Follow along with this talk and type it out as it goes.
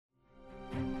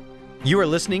You are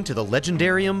listening to the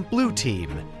Legendarium Blue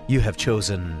Team. You have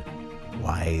chosen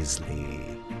wisely.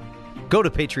 Go to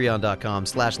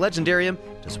patreon.com/legendarium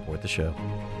to support the show.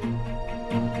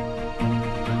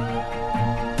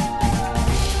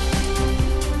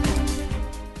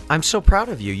 I'm so proud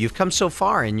of you. You've come so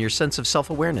far in your sense of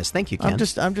self-awareness. Thank you, Ken.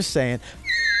 I'm just saying.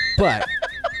 But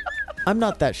I'm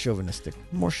not that chauvinistic.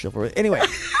 More chivalrous. Anyway,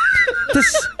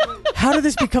 how did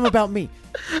this become about me?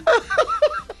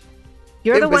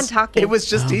 You're the one talking. It was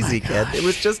just easy, Ken. It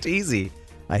was just easy.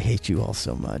 I hate you all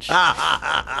so much.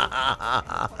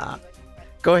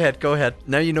 Go ahead.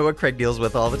 Now you know what Craig deals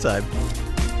with all the time.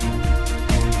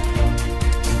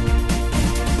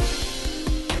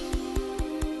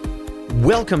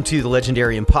 Welcome to the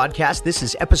Legendarium Podcast. This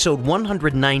is episode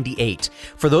 198.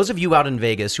 For those of you out in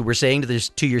Vegas who were saying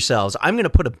to yourselves, I'm going to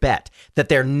put a bet that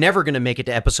they're never going to make it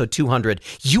to episode 200,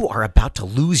 you are about to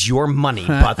lose your money,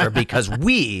 brother, because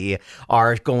we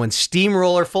are going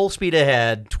steamroller full speed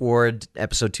ahead toward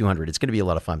episode 200. It's going to be a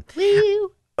lot of fun.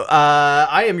 Woo.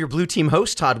 I am your Blue Team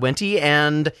host, Todd Wente,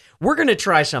 and we're going to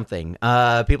try something.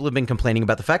 People have been complaining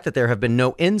about the fact that there have been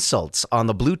no insults on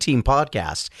the Blue Team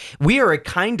podcast. We are a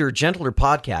kinder, gentler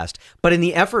podcast, but in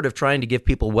the effort of trying to give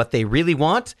people what they really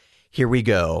want, here we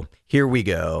go.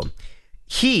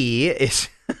 He is...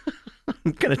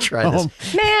 I'm going to try this.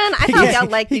 Man, I thought y'all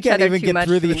liked each other too much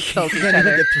to insult each He can't even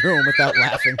other. get through them without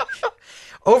laughing.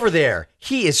 Over there,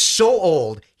 he is so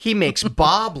old, he makes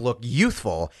Bob look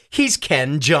youthful. He's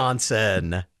Ken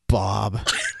Johnson. Bob.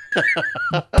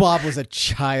 Bob was a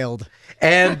child.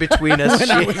 And between us, When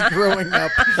I was growing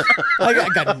up, I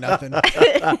got nothing.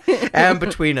 and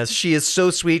between us, she is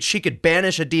so sweet, she could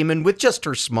banish a demon with just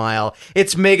her smile.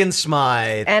 It's Megan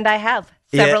Smythe. And I have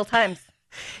several times.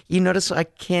 You notice I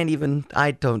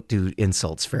don't do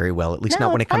insults very well, at least No,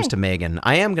 not when it it's comes fine. to Megan.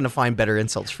 I am going to find better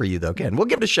insults for you, though, Ken. We'll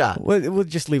give it a shot. We'll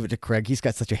just leave it to Craig. He's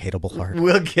got such a hateable heart.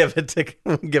 We'll give it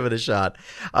a shot.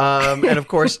 And of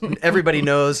course, everybody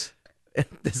knows.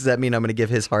 Does that mean I'm going to give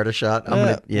his heart a shot?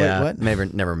 Wait, what?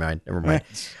 Never mind.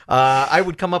 I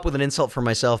would come up with an insult for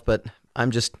myself, but I'm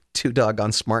just too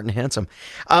doggone smart and handsome.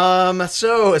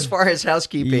 So as far as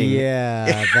housekeeping,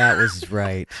 Yeah, that was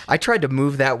right. I tried to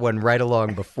move that one right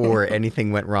along before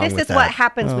anything went wrong This with is that. what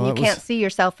happens when you it was- can't see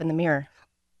yourself in the mirror.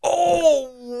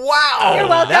 Oh, wow. You're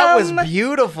welcome. That was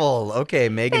beautiful. Okay,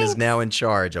 Megan is Thanks. now in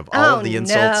charge of all of the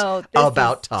insults no, this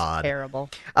about is Todd. Terrible.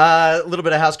 A little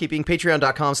bit of housekeeping,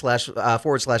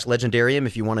 patreon.com//legendarium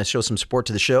if you want to show some support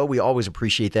to the show. We always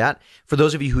appreciate that. For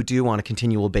those of you who do on a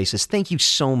continual basis, thank you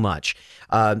so much.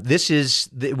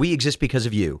 We exist because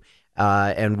of you.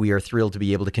 And we are thrilled to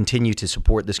be able to continue to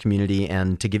support this community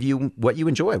and to give you what you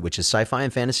enjoy, which is sci-fi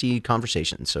and fantasy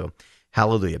conversation. So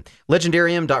hallelujah.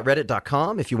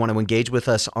 Legendarium.reddit.com if you want to engage with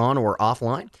us on or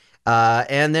offline.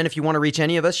 And then if you want to reach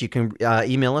any of us, you can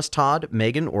email us, Todd,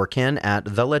 Megan, or Ken at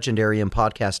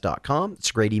thelegendariumpodcast.com. It's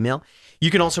a great email. You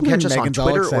can also catch us Megan's on all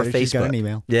Twitter or excited. Facebook. She's got an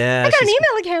email. Yeah, I got an she's-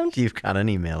 email account. You've got an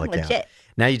email account. Legit.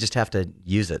 Now you just have to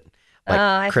use it.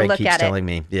 I have to Craig look keeps at it. telling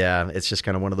me. Yeah, it's just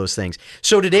kind of one of those things.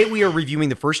 So today we are reviewing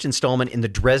the first installment in the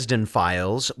Dresden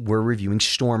Files. We're reviewing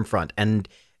Stormfront. And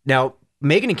now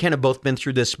Megan and Ken have both been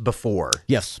through this before.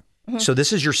 Yes. So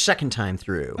this is your second time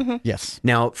through. Yes.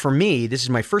 Now, for me, this is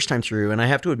my first time through, and I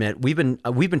have to admit, we've been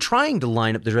trying to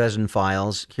line up the Dresden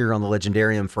Files here on the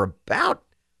Legendarium for about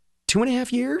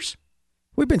 2.5 years.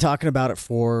 We've been talking about it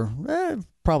for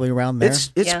probably around there.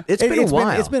 It's Yeah. been a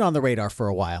while. It's been on the radar for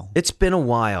a while. It's been a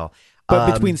while.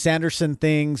 But between Sanderson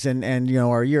things and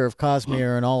our Year of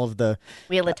Cosmere and all of the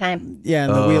Wheel of Time.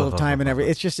 and the Wheel of Time and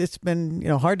everything, it's been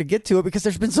hard to get to it because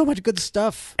there's been so much good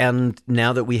stuff. And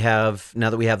now that we have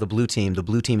the Blue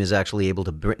Team is actually able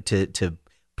to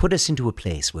put us into a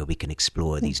place where we can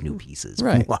explore these new pieces.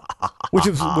 Right. which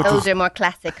is Those are more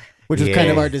classic. kind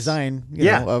of our Yes. design,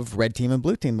 Yeah. of Red Team and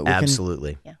Blue Team. But we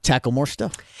Absolutely. can tackle more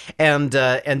stuff. And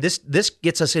this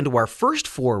gets us into our first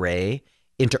foray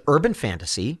into urban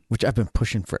fantasy. Which I've been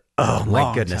pushing for. Oh a my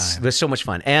long goodness, time. it was so much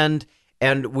fun. And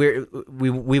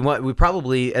we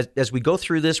probably as we go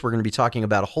through this, we're going to be talking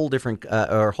about a whole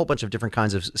bunch of different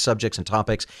kinds of subjects and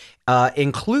topics,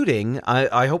 including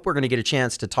I hope we're going to get a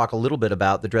chance to talk a little bit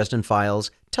about the Dresden Files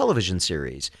television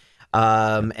series,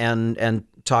 and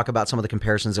talk about some of the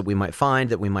comparisons that we might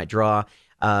find, that we might draw.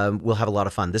 We'll have a lot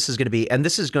of fun. This is going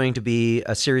to be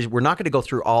a series. We're not going to go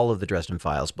through all of the Dresden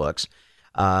Files books.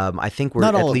 I think we're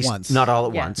Not all at at least once. not all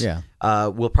at Yeah. once. Yeah.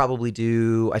 We'll probably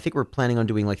do. I think we're planning on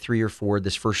doing like 3 or 4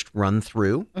 this first run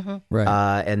through,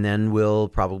 Right. and then we'll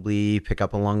probably pick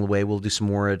up along the way. We'll do some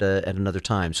more at another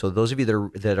time. So those of you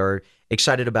that are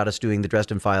excited about us doing the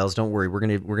Dresden Files, don't worry. We're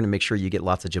gonna make sure you get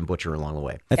lots of Jim Butcher along the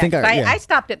way. I think I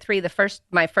stopped at 3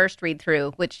 my first read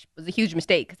through, which was a huge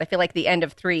mistake because I feel like the end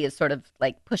of 3 is sort of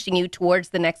like pushing you towards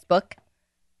the next book.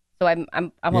 So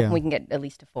I'm hoping we can get at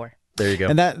least to 4. There you go.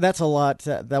 And that's a lot.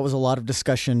 That was a lot of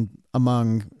discussion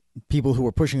among people who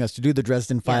were pushing us to do the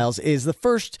Dresden Files. Is the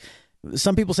first?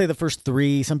 Some people say the first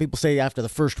 3. Some people say after the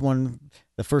first one,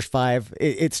 the first 5,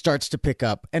 it starts to pick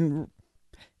up. And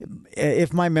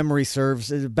if my memory serves,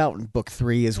 about book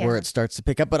 3 is where it starts to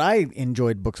pick up. But I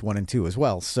enjoyed books 1 and 2 as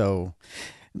well. So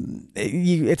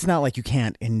it's not like you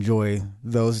can't enjoy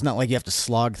those. It's not like you have to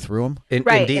slog through them.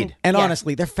 Right, Indeed. And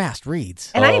honestly, they're fast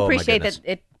reads. And I Oh, my appreciate goodness.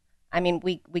 that I mean,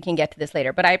 we can get to this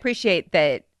later, but I appreciate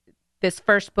that this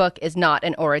first book is not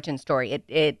an origin story.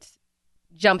 It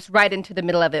jumps right into the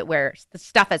middle of it where the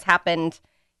stuff has happened.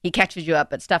 He catches you up,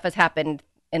 but stuff has happened,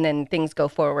 and then things go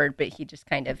forward. But he just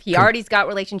he already's got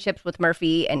relationships with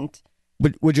Murphy and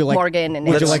Would you like Morgan. And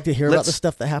Would you it's- like to hear about the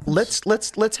stuff that happens?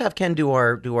 Let's have Ken do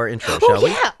our intro, shall Oh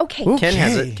we? yeah, okay.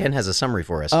 Ken has a summary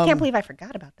for us. I can't believe I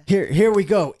forgot about that. Here we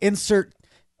go. Insert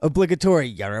obligatory.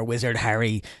 You're a wizard,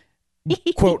 Harry.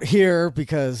 Quote here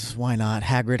because why not?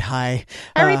 Hagrid, hi.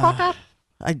 Harry Potter,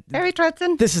 I, Harry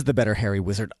Dresden. this is the better Harry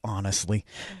wizard, honestly.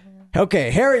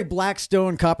 Okay, Harry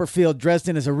Blackstone Copperfield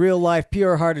Dresden is a real-life,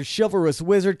 pure-hearted, chivalrous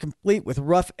wizard, complete with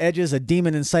rough edges, a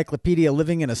demon encyclopedia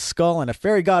living in a skull, and a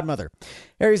fairy godmother.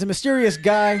 Harry's a mysterious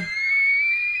guy.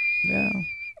 Yeah.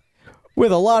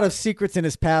 With a lot of secrets in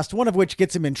his past, one of which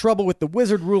gets him in trouble with the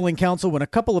Wizard Ruling Council when a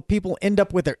couple of people end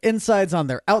up with their insides on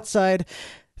their outside.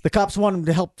 The cops want him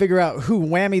to help figure out who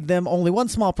whammied them. Only one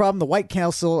small problem, the White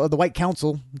Council's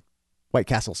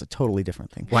a totally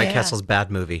different thing. White Castle's bad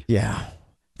movie. Yeah.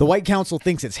 The White Council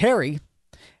thinks it's Harry,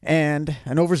 and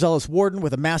an overzealous warden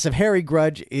with a massive Harry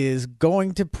grudge is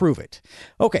going to prove it.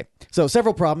 Okay, so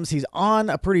several problems. He's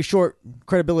on a pretty short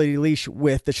credibility leash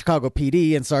with the Chicago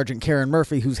PD and Sergeant Karen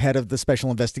Murphy, who's head of the Special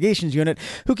Investigations Unit,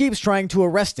 who keeps trying to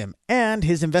arrest him. And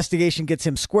his investigation gets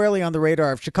him squarely on the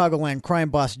radar of Chicagoland crime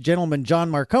boss gentleman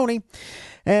John Marconi.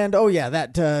 And,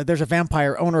 there's a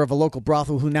vampire owner of a local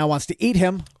brothel who now wants to eat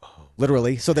him,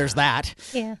 literally, so there's that.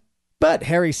 Yeah. But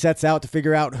Harry sets out to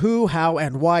figure out who, how,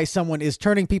 and why someone is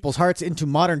turning people's hearts into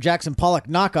modern Jackson Pollock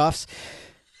knockoffs.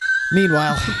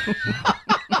 Meanwhile,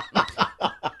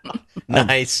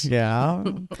 Nice. yeah,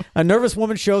 a nervous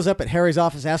woman shows up at Harry's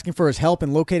office asking for his help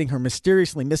in locating her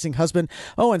mysteriously missing husband.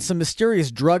 Oh, and some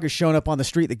mysterious drug has shown up on the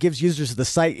street that gives users of the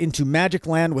site into magic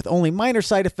land with only minor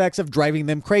side effects of driving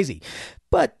them crazy.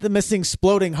 But the missing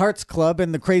Sploding Hearts Club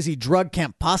and the crazy drug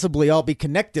can't possibly all be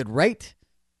connected, right?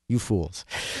 You fools.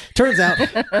 Turns out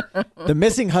the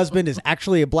missing husband is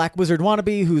actually a black wizard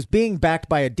wannabe who's being backed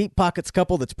by a deep pockets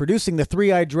couple that's producing the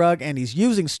three-eyed drug, and he's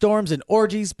using storms and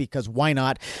orgies, because why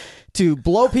not, to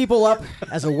blow people up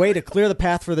as a way to clear the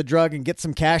path for the drug and get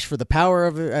some cash for the power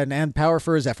of and power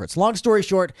for his efforts. Long story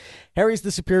short, Harry's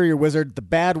the superior wizard. The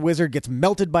bad wizard gets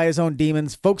melted by his own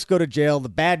demons. Folks go to jail. The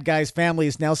bad guy's family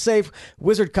is now safe.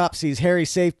 Wizard cop sees Harry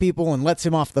save people and lets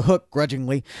him off the hook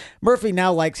grudgingly. Murphy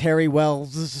now likes Harry, well,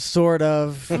 sort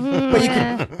of,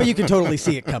 but you can totally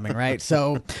see it coming, right?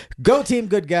 So, go team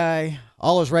good guy.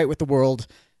 All is right with the world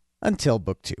until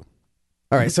book 2.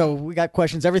 All right, so we got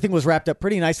questions. Everything was wrapped up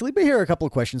pretty nicely, but here are a couple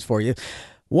of questions for you.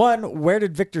 One, where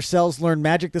did Victor Sells learn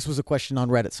magic? This was a question on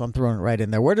Reddit, so I'm throwing it right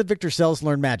in there. Where did Victor Sells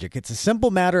learn magic? It's a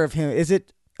simple matter of him. Is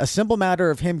it a simple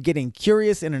matter of him getting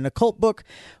curious in an occult book,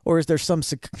 or is there some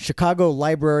Chicago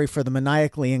library for the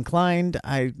maniacally inclined?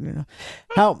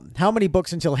 How many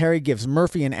books until Harry gives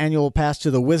Murphy an annual pass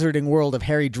to the wizarding world of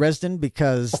Harry Dresden?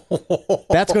 Because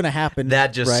that's going to happen.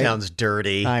 That just right? sounds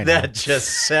dirty. I know. That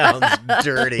just sounds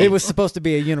dirty. It was supposed to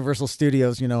be a Universal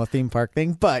Studios, a theme park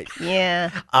thing, but Yeah.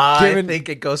 I think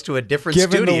it goes to a different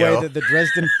given the studio. way that the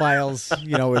Dresden Files,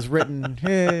 is written,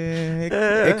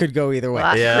 it could go either way. A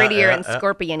lot Yeah, grittier yeah, and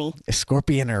scorpiony.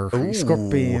 Scorpion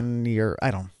or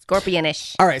I don't.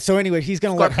 Scorpionish. All right, so anyway, he's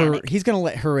gonna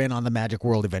let her in on the magic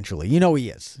world eventually. He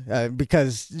is,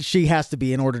 because she has to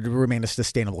be in order to remain a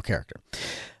sustainable character.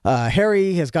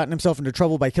 Harry has gotten himself into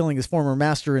trouble by killing his former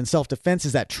master in self-defense.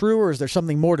 Is that true, or is there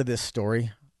something more to this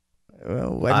story?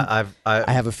 I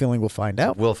have a feeling we'll find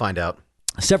out. We'll find out.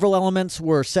 Several elements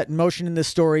were set in motion in this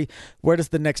story. Where does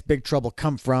the next big trouble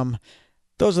come from?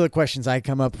 Those are the questions I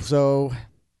come up. So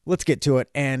let's get to it.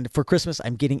 And for Christmas,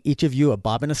 I'm getting each of you a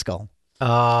bob and a skull. Oh,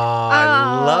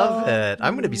 I love it.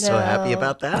 I'm going to be so happy no.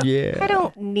 about that. Yeah. I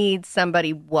don't need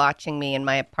somebody watching me in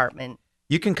my apartment.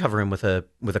 You can cover him with a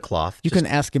cloth. You can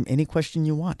ask him any question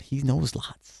you want. He knows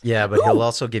lots. Yeah, but he'll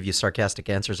also give you sarcastic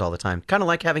answers all the time. Kind of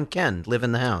like having Ken live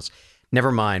in the house.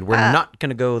 Never mind. We're not going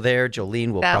to go there.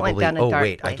 Jolene will That went probably. down a Oh, dark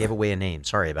wait. I place. gave away a name.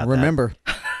 Sorry about Remember,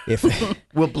 if that.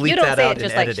 We'll bleep You don't that say out it in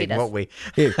just like she editing, does. won't we?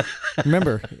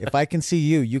 remember, if I can see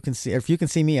you, you can see. If you can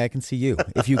see me, I can see you.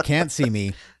 If you can't see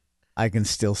me, I can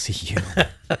still see you.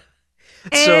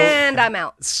 And I'm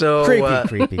out. So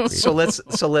Creepy. So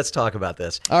let's talk about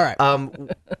this. All right.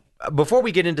 Before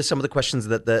we get into some of the questions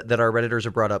that our Redditors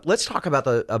have brought up, let's talk about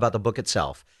the book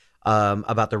itself,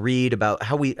 about the read,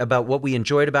 about what we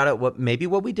enjoyed about it, what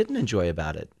we didn't enjoy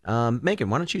about it. Megan,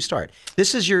 why don't you start?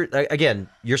 This is your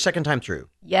second time through.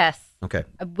 Yes. Okay.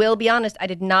 I will be honest, I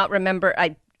did not remember.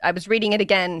 I was reading it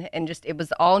again and it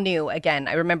was all new again.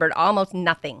 I remembered almost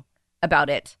nothing about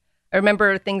it. I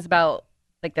remember things about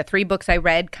like the 3 books I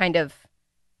read kind of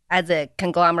as a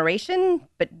conglomeration,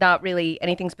 but not really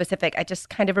anything specific. I just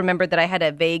kind of remembered that I had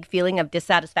a vague feeling of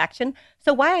dissatisfaction.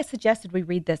 So why I suggested we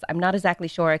read this, I'm not exactly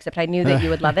sure, except I knew that you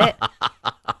would love it.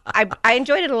 I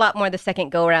enjoyed it a lot more the second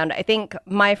go around. I think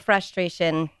my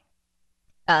frustration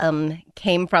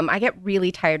came from, I get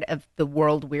really tired of the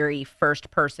world weary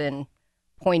first person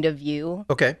point of view.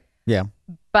 Okay. Yeah.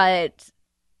 But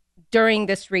during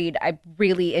this read, I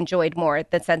really enjoyed more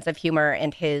the sense of humor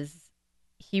and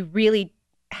he really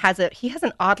has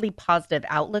an oddly positive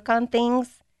outlook on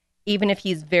things, even if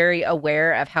he's very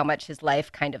aware of how much his life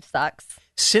kind of sucks.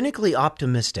 Cynically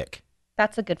optimistic.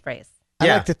 That's a good phrase. I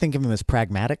Yeah. like to think of him as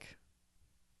pragmatic.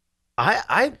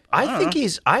 I think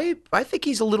he's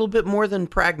a little bit more than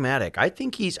pragmatic. I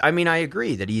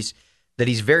agree that he's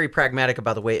very pragmatic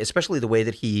about the way, especially the way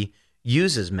that he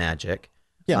uses magic.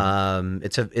 Yeah.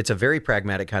 It's a very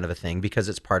pragmatic kind of a thing because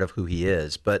it's part of who he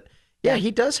is. But yeah,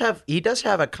 he does have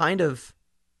a kind of.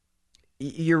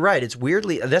 You're right. It's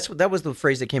weirdly that was the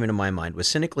phrase that came into my mind was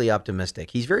cynically optimistic.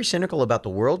 He's very cynical about the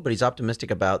world, but he's optimistic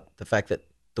about the fact that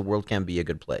the world can be a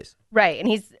good place. Right. And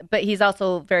he's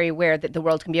also very aware that the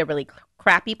world can be a really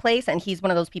crappy place. And he's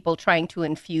one of those people trying to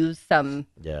infuse some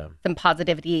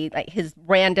positivity, like his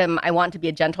random, I want to be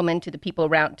a gentleman to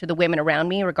the women around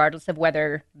me, regardless of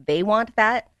whether they want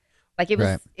that. Like it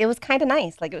was kind of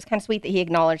nice. Like it was kind of sweet that he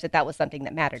acknowledged that was something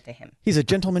that mattered to him. He's a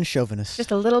gentleman chauvinist. Just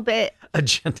a little bit.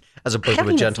 As opposed to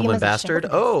a gentleman bastard.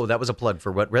 Oh, that was a plug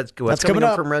for what's coming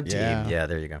up from Red Team. Yeah,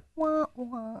 there you go. Wah,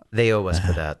 wah. They owe us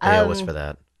for that. They owe us for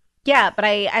that. Yeah, but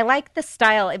I like the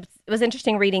style. It was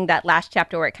interesting reading that last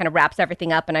chapter where it kind of wraps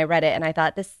everything up, and I read it, and I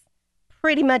thought this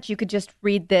pretty much you could just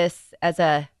read this as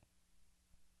a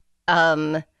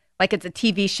like it's a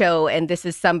TV show, and this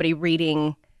is somebody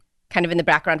reading kind of in the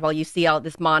background while you see all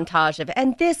this montage of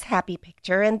and this happy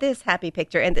picture and this happy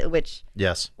picture, and which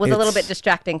was a little bit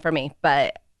distracting for me,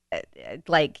 but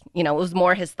like it was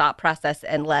more his thought process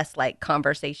and less like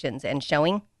conversations and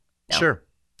showing. No.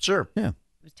 Sure. Yeah.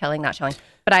 It was telling, not showing.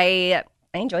 But I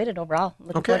enjoyed it overall.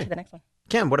 Looking forward to the next one.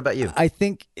 Ken, what about you? I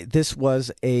think this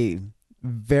was a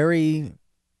very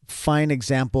fine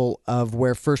example of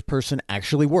where first person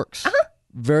actually works.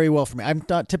 Very well for me. I'm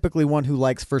not typically one who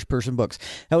likes first person books.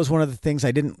 That was one of the things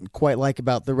I didn't quite like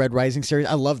about the Red Rising series.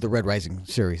 I love the Red Rising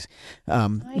series.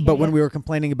 But when we were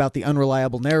complaining about the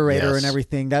unreliable narrator and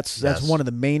everything, that's one of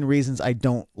the main reasons I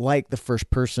don't like the first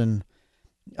person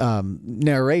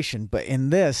narration. But in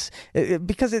this,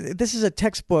 because this is a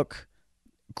textbook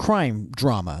crime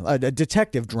drama, a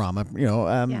detective drama,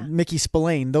 Mickey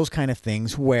Spillane, those kind of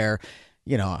things where,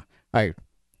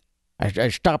 I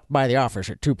stopped by the office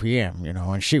at 2 p.m.,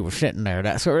 and she was sitting there,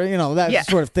 that sort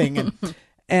of thing.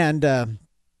 And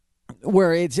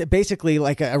where it's basically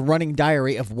like a running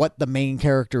diary of what the main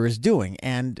character is doing.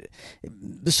 And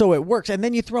so it works. And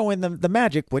then you throw in the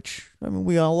magic, which,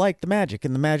 we all like the magic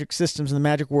and the magic systems and the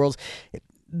magic worlds.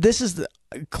 This is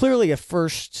clearly a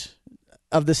first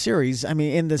of the series.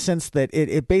 In the sense that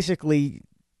it basically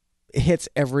hits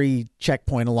every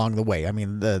checkpoint along the way.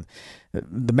 The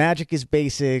magic is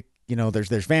basic.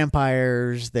 There's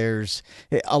vampires, there's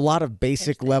a lot of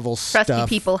basic level stuff. Trusty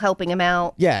people helping him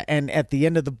out. Yeah, and at the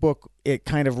end of the book, it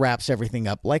kind of wraps everything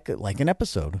up like an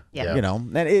episode. Yeah.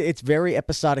 And it's very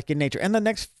episodic in nature. And the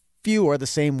next few are the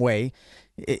same way.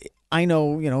 I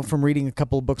know, from reading a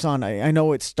couple of books on, I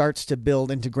know it starts to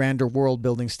build into grander world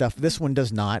building stuff. This one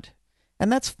does not. And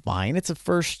that's fine. It's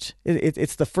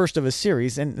it's the first of a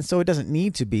series, and so it doesn't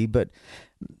need to be, but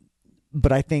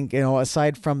I think,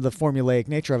 aside from the formulaic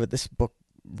nature of it, this book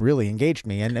really engaged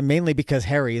me, and mainly because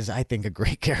Harry is, I think, a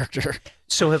great character.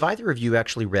 So have either of you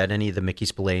actually read any of the Mickey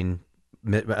Spillane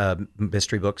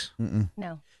mystery books? Mm-mm.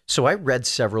 No. So I read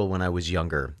several when I was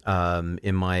younger.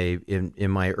 In my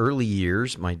early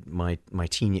years, my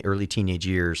early teenage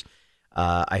years,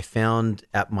 I found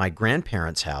at my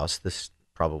grandparents' house. This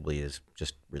probably is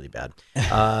just really bad,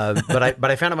 but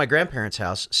I found at my grandparents'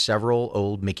 house several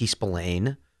old Mickey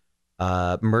Spillane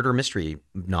murder mystery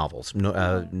novels.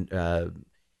 And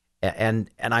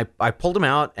I pulled them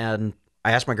out and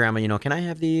I asked my grandma, can I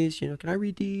have these? Can I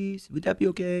read these? Would that be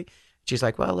okay? She's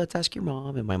like, well, let's ask your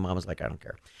mom. And my mom was like, I don't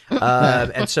care.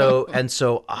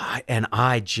 And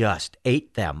I just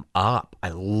ate them up. I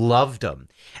loved them.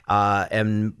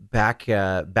 And back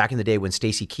in the day when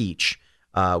Stacy Keach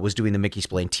was doing the Mickey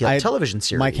Spillane television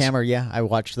series. Mike Hammer, yeah, I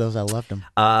watched those. I loved them.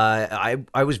 I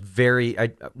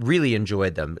really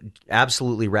enjoyed them.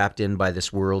 Absolutely wrapped in by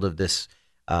this world of this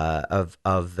of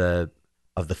the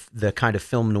kind of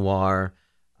film noir.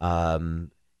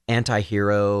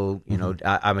 Anti-hero,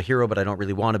 I'm a hero, but I don't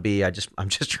really want to be. I'm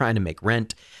just trying to make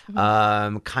rent,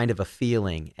 kind of a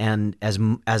feeling. And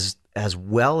as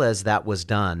well as that was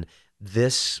done,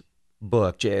 this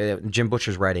book, Jim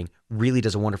Butcher's writing, really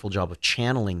does a wonderful job of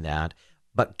channeling that,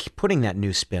 but putting that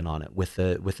new spin on it with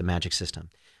the magic system.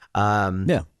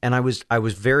 And I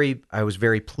was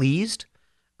very pleased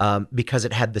because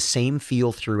it had the same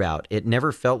feel throughout. It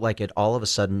never felt like it all of a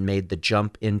sudden made the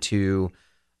jump into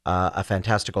a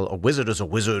wizard is a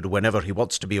wizard whenever he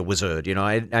wants to be a wizard.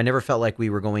 I never felt like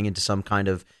we were going into some kind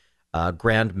of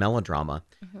grand melodrama.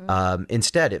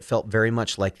 Instead, it felt very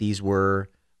much like these were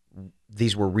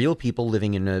real people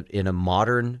living in a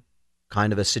modern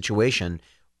kind of a situation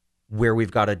where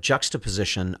we've got a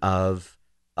juxtaposition of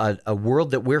a world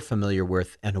that we're familiar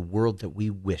with and a world that we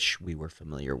wish we were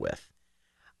familiar with.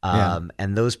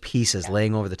 And those pieces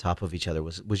laying over the top of each other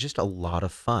was just a lot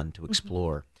of fun to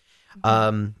explore.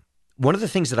 One of the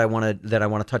things that I want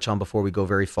to touch on before we go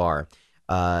very far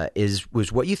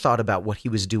was what you thought about what he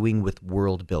was doing with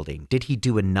world building. Did he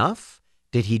do enough?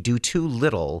 Did he do too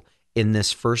little in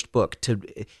this first book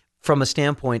from a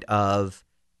standpoint of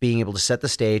being able to set the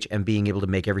stage and being able to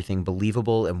make everything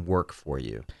believable and work for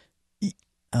you?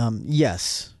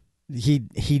 Yes, he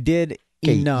did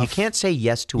enough. You can't say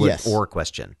yes to an or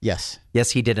question. Yes,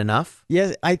 he did enough.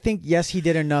 Yes, I think yes, he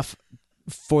did enough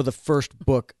for the first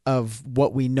book of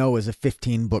what we know is a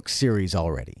 15-book series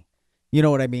already. You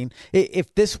know what I mean?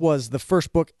 If this was the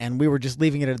first book and we were just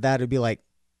leaving it at that, it'd be like,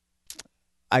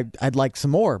 I'd like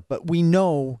some more. But we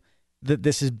know that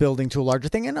this is building to a larger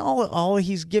thing, and all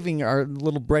he's giving are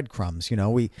little breadcrumbs.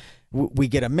 We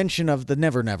get a mention of the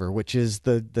Never Never, which is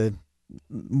the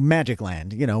Magic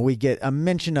Land. We get a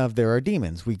mention of there are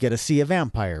demons. We get to see a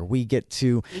vampire. We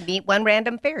meet one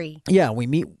random fairy. Yeah, we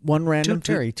meet one random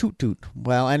fairy, Toot Toot.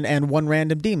 Well, and one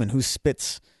random demon who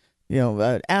spits,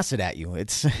 acid at you.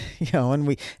 It's and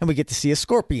we get to see a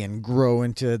scorpion grow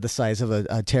into the size of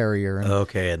a terrier.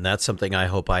 Okay, and that's something I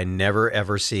hope I never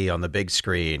ever see on the big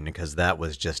screen because that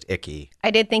was just icky.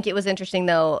 I did think it was interesting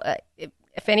though.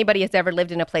 If anybody has ever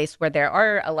lived in a place where there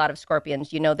are a lot of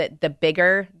scorpions, you know that the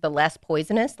bigger, the less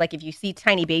poisonous. Like if you see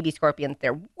tiny baby scorpions,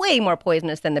 they're way more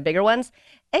poisonous than the bigger ones,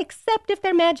 except if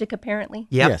they're magic, apparently.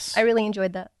 Yep. Yes. I really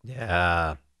enjoyed that.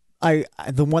 Yeah.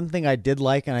 The one thing I did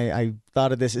like, and I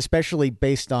thought of this, especially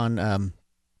based on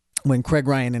when Craig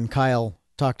Ryan and Kyle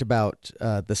talked about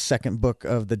the second book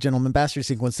of the Gentleman Bastard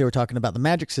sequence, they were talking about the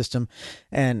magic system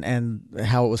and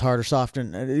how it was hard or soft,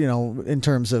 and in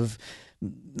terms of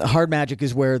hard magic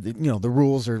is where the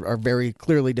rules are very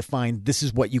clearly defined. This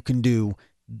is what you can do.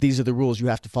 These are the rules you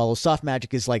have to follow. Soft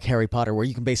magic is like Harry Potter, where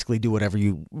you can basically do whatever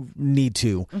you need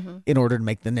to in order to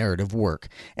make the narrative work.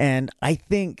 And I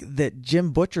think that Jim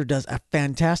Butcher does a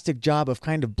fantastic job of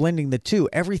kind of blending the two.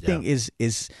 Everything is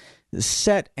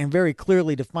set and very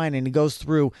clearly defined, and he goes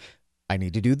through, I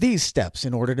need to do these steps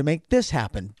in order to make this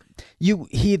happen.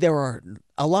 There are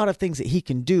a lot of things that he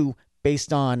can do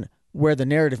based on where the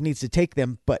narrative needs to take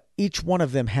them, but each one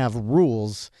of them have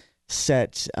rules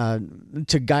set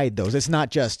to guide those. It's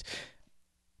not just,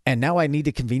 and now I need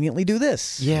to conveniently do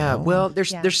this. Yeah, well,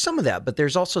 there's some of that, but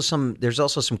there's also some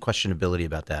questionability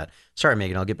about that. Sorry,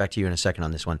 Megan, I'll get back to you in a second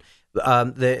on this one.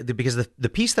 Because the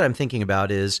piece that I'm thinking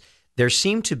about is there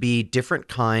seem to be different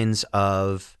kinds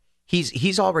of.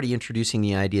 He's already introducing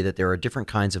the idea that there are different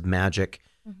kinds of magic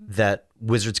that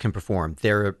wizards can perform.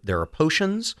 There are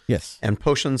potions, yes, and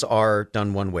potions are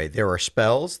done one way. There are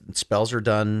spells, and spells are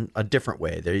done a different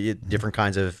way. There are different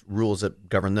kinds of rules that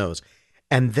govern those.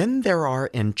 And then there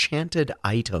are enchanted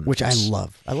items, which I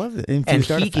love. I love it. And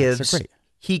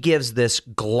he gives this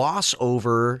gloss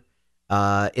over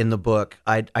in the book.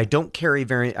 I don't carry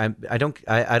I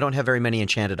don't have very many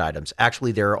enchanted items.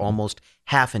 Actually, they're almost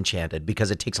half enchanted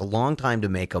because it takes a long time to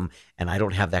make them, and I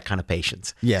don't have that kind of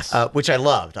patience. Yes. Which I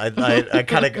loved. I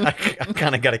kind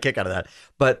of got a kick out of that.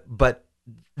 But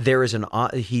there is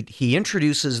he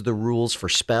introduces the rules for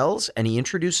spells, and he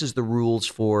introduces the rules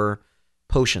for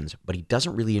potions, but he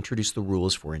doesn't really introduce the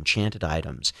rules for enchanted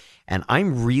items. And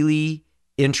I'm really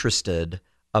interested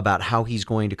about how he's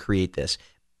going to create this.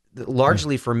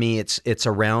 Largely for me, it's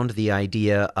around the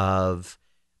idea of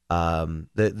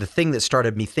the thing that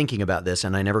started me thinking about this,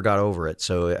 and I never got over it.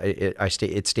 So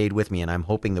it stayed with me, and I'm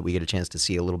hoping that we get a chance to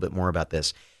see a little bit more about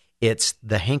this. It's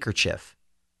the handkerchief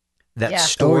that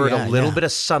stored a little bit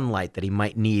of sunlight that he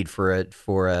might need for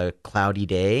a cloudy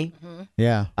day. Mm-hmm.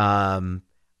 Yeah.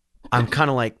 I'm kind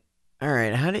of like, all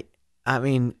right, how do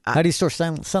you store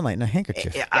sunlight in a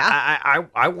handkerchief?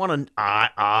 I want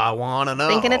to know.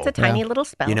 Thinking it's a tiny little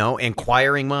spell.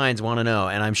 Inquiring minds want to know,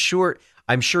 and I'm sure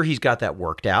he's got that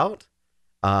worked out.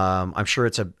 I'm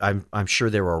sure I'm sure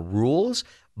there are rules,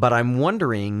 but I'm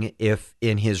wondering if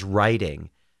in his writing,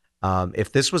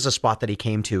 if this was a spot that he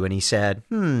came to and he said,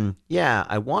 yeah,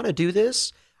 I want to do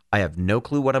this. I have no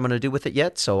clue what I'm going to do with it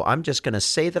yet, so I'm just going to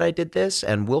say that I did this,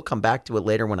 and we'll come back to it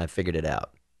later when I figured it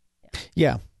out.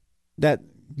 Yeah,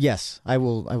 yes, I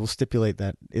will stipulate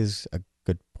that is a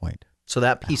good point. So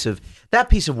that piece of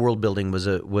world building was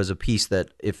a piece that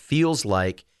it feels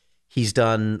like he's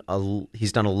done a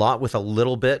lot with a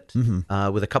little bit,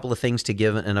 with a couple of things to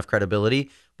give enough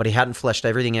credibility, but he hadn't fleshed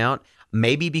everything out.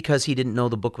 Maybe because he didn't know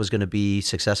the book was going to be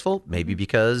successful. Maybe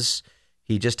because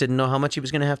he just didn't know how much he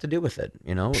was going to have to do with it.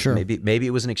 Sure. Maybe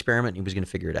it was an experiment. And he was going to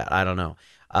figure it out. I don't know.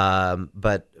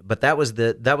 But that was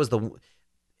the.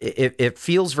 It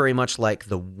feels very much like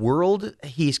the world.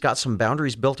 He's got some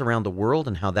boundaries built around the world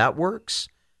and how that works,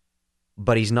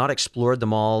 but he's not explored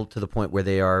them all to the point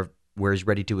where he's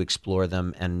ready to explore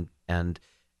them and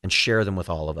share them with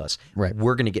all of us. Right.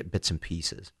 We're going to get bits and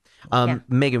pieces.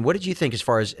 Megan, what did you think as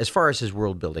far as his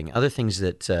world building? Other things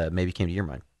that maybe came to your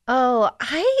mind? Oh,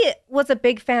 I was a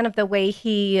big fan of the way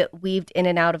he weaved in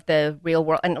and out of the real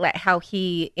world and how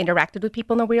he interacted with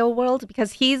people in the real world,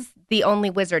 because he's the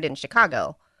only wizard in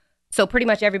Chicago. So pretty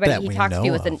much everybody he talks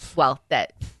to is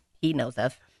that he knows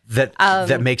of.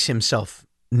 That makes himself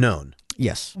known.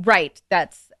 Yes. Right.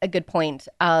 That's a good point.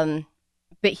 But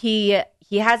he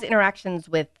has interactions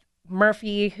with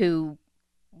Murphy, who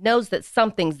knows that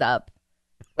something's up.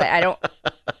 But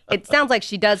it sounds like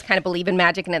she does kind of believe in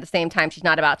magic, and at the same time, she's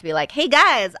not about to be like, hey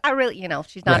guys,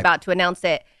 she's not about to announce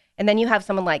it. And then you have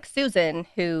someone like Susan,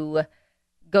 who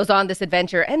goes on this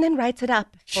adventure and then writes it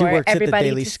up for everybody. She works at the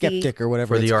Daily to Skeptic see. or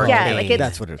whatever For the it's called. arcade.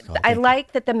 That's what it's called. I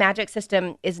like that the magic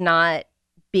system is not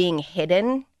being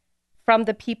hidden from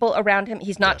the people around him.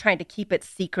 He's not trying to keep it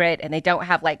secret, and they don't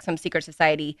have like some secret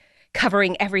society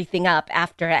covering everything up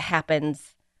after it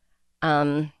happens.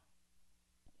 I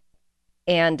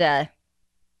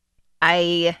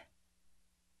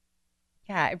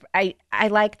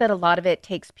like that a lot of it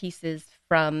takes pieces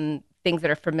from things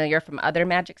that are familiar from other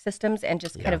magic systems and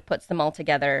just kind of puts them all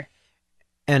together.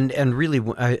 And really,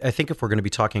 I think if we're going to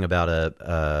be talking about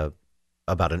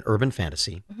an urban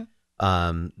fantasy,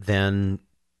 then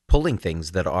pulling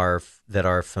things that are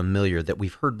familiar, that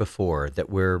we've heard before, that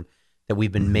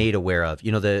we've been made aware of.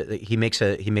 He makes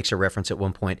a reference at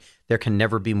one point. There can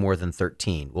never be more than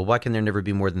 13. Well, why can there never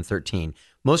be more than 13?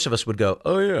 Most of us would go,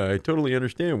 oh yeah, I totally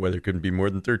understand why there couldn't be more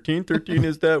than 13. 13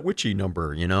 is that witchy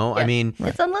number, Yeah, I mean,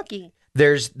 it's unlucky.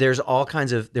 There's all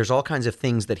kinds of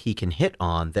things that he can hit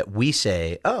on that we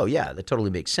say, oh yeah, that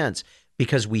totally makes sense,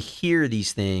 because we hear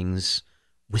these things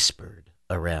whispered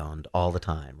around all the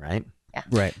time, right? Yeah.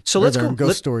 Right. So let's go.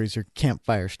 Ghost stories or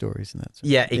campfire stories and that sort of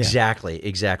Yeah,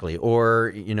 exactly.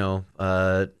 Or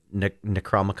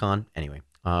Necronomicon. Anyway,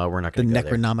 we're not going to go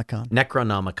there. Necronomicon.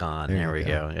 Necronomicon. There we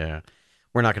go. Yeah.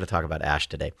 We're not going to talk about Ash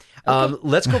today. Okay.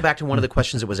 Let's go back to one of the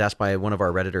questions that was asked by one of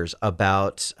our Redditors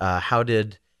about how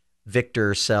did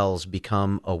Victor Sells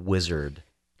become a wizard?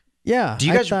 Yeah. Do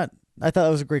you guys? I thought that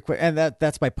was a great question, and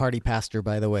that's my party pastor,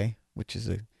 by the way, which is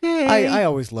I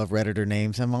always love Redditor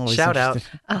names. I'm always shout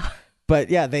interested. out. But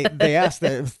yeah, they asked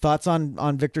the thoughts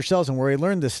on Victor Sells and where he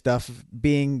learned this stuff,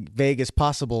 being vague as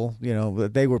possible.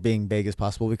 They were being vague as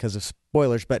possible because of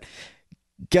spoilers, but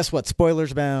guess what?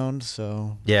 Spoilers bound.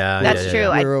 So yeah, that's true.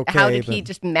 We're okay, how did he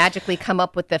just magically come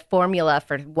up with the formula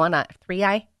for three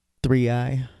eye?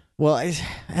 3i. Well, I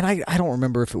don't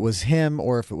remember if it was him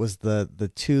or if it was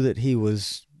the two that he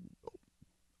was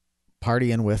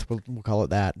partying with. We'll call it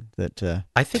that.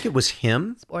 I think it was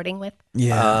him. Sporting with.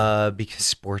 Yeah. Because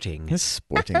sporting.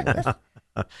 Sporting with.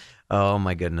 Oh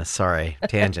my goodness. Sorry.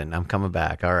 Tangent. I'm coming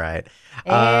back. All right.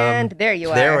 And there you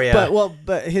are. There we are.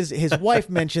 But his wife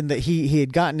mentioned that he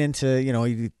had gotten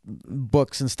into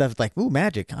books and stuff like, ooh,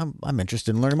 magic. I'm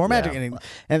interested in learning more magic.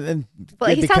 And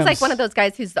well, he sounds like one of those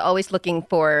guys who's always looking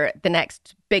for the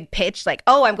next big pitch. Like,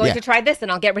 oh, I'm going to try this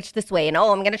and I'll get rich this way. And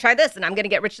oh, I'm going to try this and I'm going to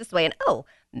get rich this way. And oh,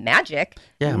 magic.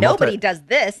 Yeah, nobody does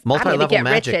this. I'm going to get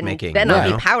rich and making, then I'll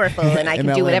be powerful and I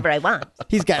can do whatever I want.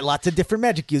 He's got lots of different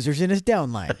magic users in his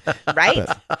downline. Right?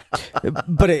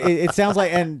 But it sounds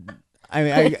like, and I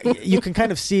mean, you can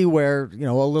kind of see where,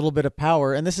 a little bit of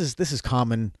power, and this is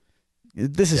common.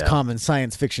 This is common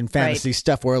science fiction fantasy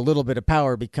stuff where a little bit of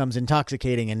power becomes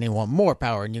intoxicating and you want more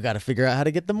power and you got to figure out how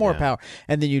to get the more power.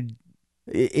 And then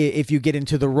if you get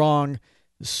into the wrong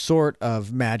sort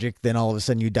of magic, then all of a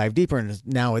sudden you dive deeper and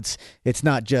now it's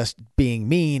not just being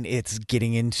mean, it's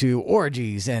getting into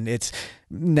orgies and it's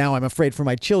now I'm afraid for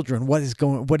my children. What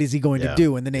is he going to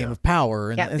do in the name of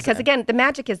power? And, because again, the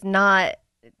magic is not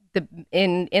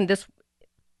in this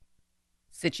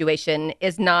situation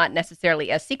is not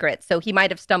necessarily a secret. So he might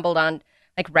have stumbled on,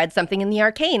 read something in the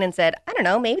arcane and said, I don't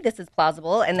know, maybe this is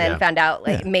plausible. And then found out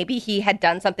maybe he had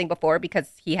done something before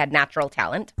because he had natural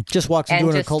talent. Just walks into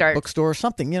an occult bookstore or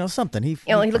something, something. He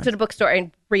looks at a bookstore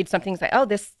and reads something. He's like, oh,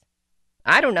 this,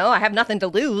 I don't know. I have nothing to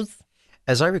lose.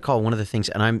 As I recall, one of the things,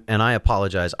 and I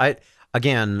apologize. As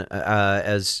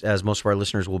most of our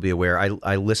listeners will be aware,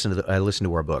 I listen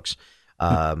to our books.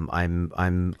 I'm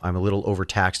a little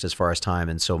overtaxed as far as time,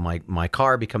 and so my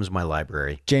car becomes my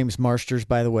library. James Marsters,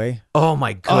 by the way. Oh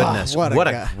my goodness! What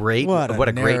a great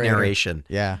narration.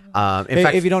 Yeah. In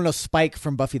fact, if you don't know Spike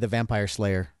from Buffy the Vampire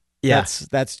Slayer,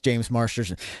 that's James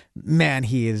Marsters. Man,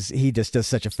 he just does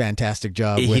such a fantastic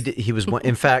job. He was one.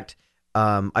 In fact,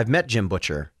 I've met Jim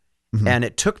Butcher, and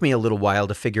it took me a little while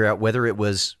to figure out whether it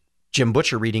was Jim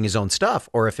Butcher reading his own stuff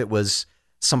or if it was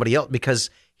somebody else because.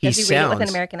 Does he read it with an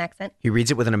American accent? He reads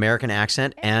it with an American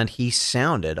accent, and he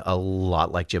sounded a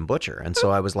lot like Jim Butcher. And so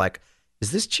I was like,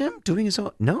 "Is this Jim doing his own?"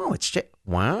 No, it's Jim.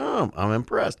 Wow, I'm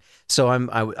impressed. So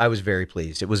I was very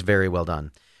pleased. It was very well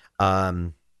done,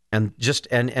 and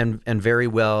very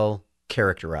well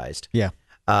characterized. Yeah.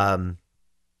 Going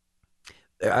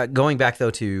back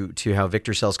though to how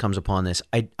Victor Sells comes upon this,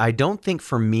 I don't think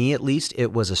for me at least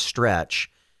it was a stretch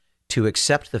to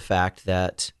accept the fact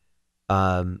that.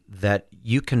 That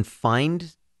you can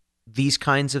find these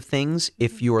kinds of things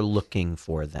if you're looking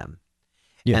for them,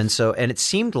 and it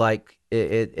seemed like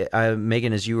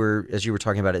Megan, as you were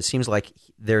talking about it, seems like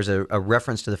there's a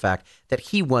reference to the fact that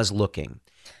he was looking.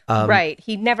 Right,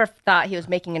 he never thought he was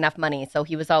making enough money, so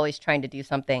he was always trying to do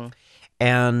something.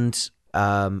 And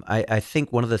I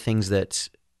think one of the things that,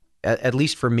 at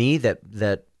least for me,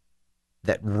 that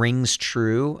rings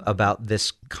true about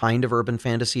this kind of urban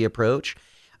fantasy approach.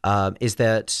 Is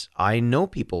that I know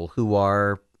people who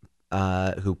are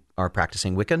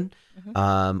practicing Wiccan.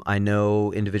 I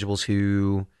know individuals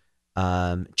who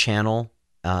channel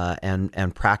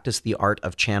and practice the art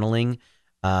of channeling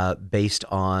based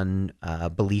on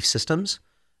belief systems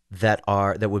that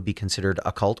would be considered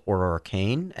occult or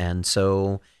arcane, and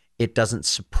so it doesn't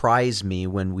surprise me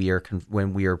when we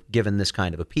are given this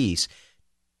kind of a piece.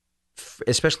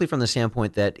 Especially from the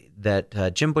standpoint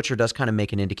that Jim Butcher does kind of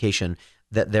make an indication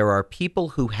that there are people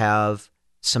who have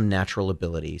some natural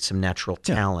ability, some natural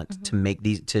talent to make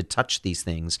to touch these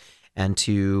things, and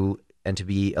to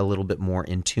be a little bit more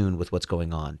in tune with what's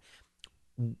going on.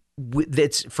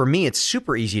 For me, it's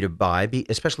super easy to buy,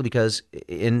 especially because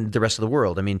in the rest of the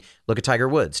world, I mean, look at Tiger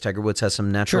Woods. Tiger Woods has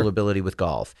some natural ability with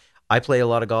golf. I play a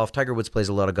lot of golf. Tiger Woods plays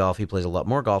a lot of golf. He plays a lot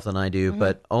more golf than I do.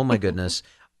 But oh my goodness.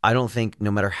 I don't think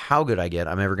no matter how good I get,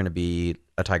 I'm ever going to be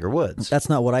a Tiger Woods. That's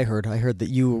not what I heard. I heard that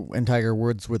you and Tiger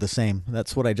Woods were the same.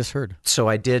 That's what I just heard. So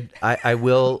I did. I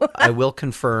will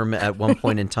confirm at one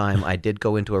point in time, I did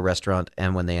go into a restaurant,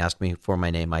 and when they asked me for my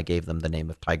name, I gave them the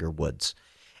name of Tiger Woods.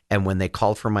 And when they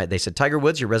called for they said, Tiger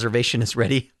Woods, your reservation is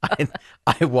ready.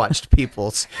 I watched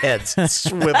people's heads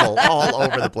swivel all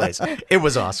over the place. It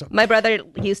was awesome. My brother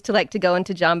used to like to go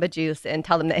into Jamba Juice and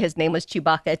tell them that his name was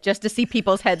Chewbacca just to see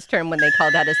people's heads turn when they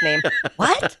called out his name.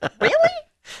 What? Really?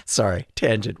 Sorry,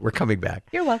 tangent. We're coming back.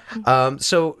 You're welcome.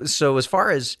 So as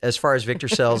far as Victor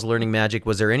Sells learning magic,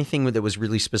 was there anything that was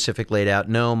really specific laid out?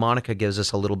 No, Monica gives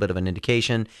us a little bit of an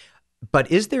indication. But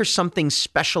is there something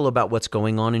special about what's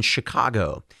going on in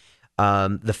Chicago?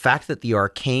 The fact that the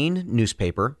Arcane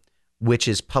newspaper, which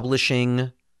is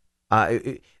publishing,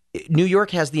 New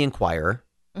York has the Enquirer,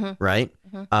 right?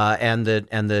 And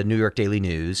the New York Daily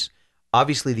News.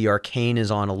 Obviously, the Arcane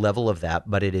is on a level of that,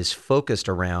 but it is focused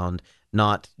around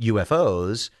not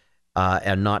UFOs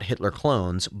and not Hitler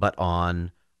clones, but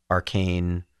on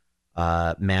arcane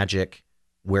magic,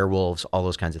 werewolves, all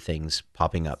those kinds of things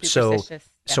popping up. Superstitious,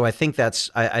 So I think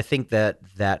I think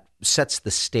that sets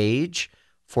the stage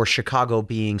for Chicago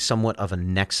being somewhat of a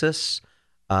nexus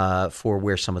for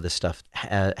where some of this stuff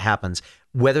happens.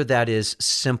 Whether that is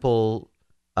simple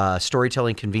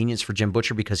storytelling convenience for Jim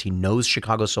Butcher because he knows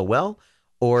Chicago so well,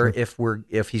 or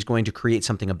if he's going to create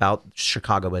something about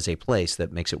Chicago as a place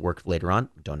that makes it work later on,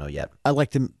 don't know yet. I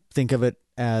like to think of it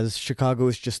as Chicago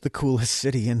is just the coolest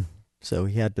city, and so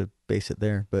he had to base it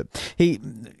there. But he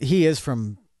is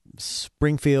from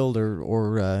Springfield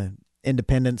or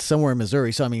Independence, somewhere in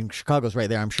Missouri. So I mean, Chicago's right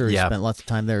there. I'm sure he spent lots of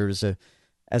time there as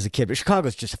a kid. But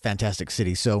Chicago's just a fantastic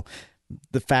city. So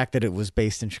the fact that it was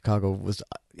based in Chicago was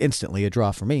instantly a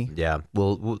draw for me. Yeah,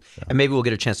 and maybe we'll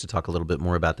get a chance to talk a little bit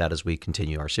more about that as we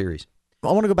continue our series.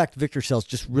 I want to go back to Victor Sells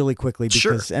just really quickly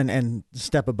because and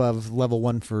step above level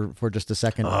 1 for just a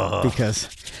second because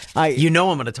I'm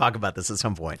going to talk about this at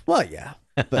some point. Well, yeah,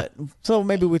 but so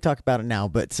maybe we talk about it now.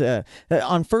 But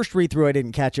on first read through, I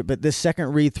didn't catch it, but this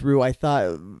second read through, I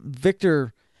thought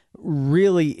Victor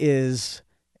really is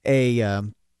he's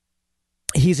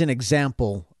an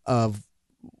example of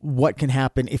what can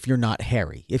happen if you're not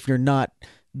Harry, if you're not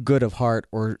good of heart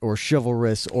or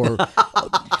chivalrous or.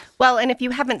 Well, and if you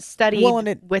haven't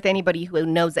studied with anybody who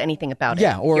knows anything about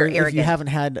it, or you're if you haven't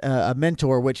had a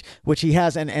mentor, which he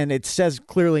has, and it says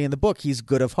clearly in the book, he's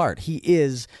good of heart. He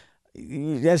is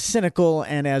as cynical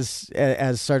and as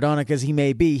sardonic as he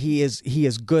may be. He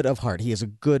is good of heart. He is a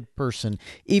good person,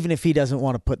 even if he doesn't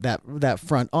want to put that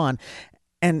front on.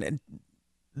 And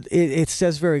it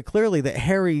says very clearly that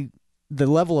Harry, the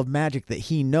level of magic that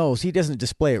he knows, he doesn't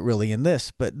display it really in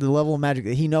this, but the level of magic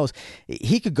that he knows,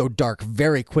 he could go dark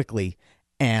very quickly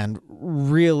and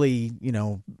really,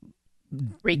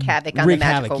 wreak havoc on the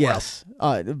magical world. Yes,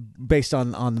 based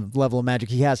on the level of magic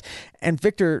he has. And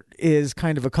Victor is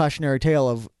kind of a cautionary tale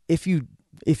of if you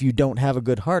don't have a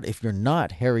good heart, if you're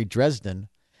not Harry Dresden,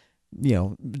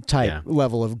 type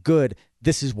level of good,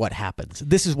 this is what happens.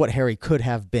 This is what Harry could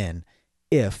have been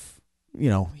if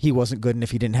he wasn't good, and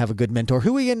if he didn't have a good mentor,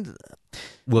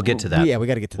 we'll get to that. Yeah, we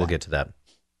got to get to that. We'll get to that.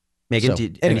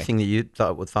 Megan, anything that you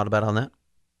thought about on that?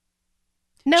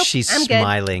 Nope, She's I'm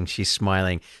smiling. good. She's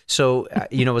smiling. So,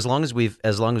 as long as we've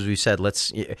said,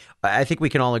 I think we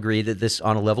can all agree that this,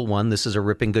 on a level 1, this is a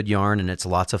ripping good yarn, and it's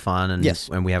lots of fun,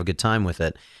 and we have a good time with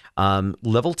it.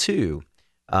 Level 2,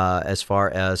 as far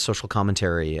as social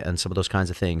commentary and some of those kinds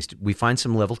of things, we find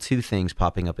some level 2 things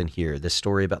popping up in here. This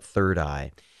story about Third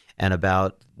Eye, and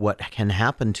about what can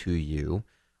happen to you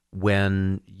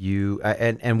when you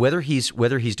and whether he's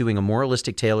doing a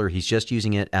moralistic tale or he's just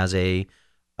using it as a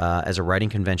writing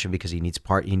convention because he needs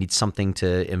something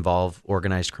to involve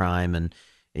organized crime, and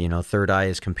Third Eye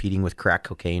is competing with crack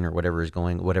cocaine or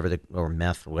or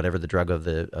meth or whatever the drug of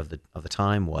the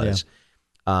time was.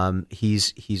 Yeah.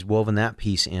 He's woven that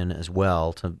piece in as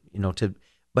well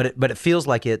but it feels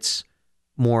like it's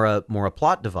more a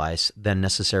plot device than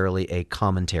necessarily a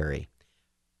commentary.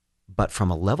 But from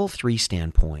a level 3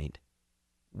 standpoint,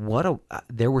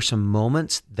 there were some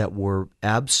moments that were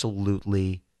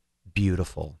absolutely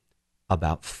beautiful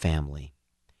about family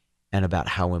and about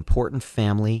how important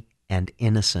family and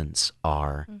innocence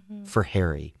are for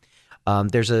Harry.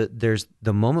 There's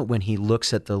the moment when he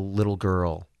looks at the little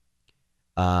girl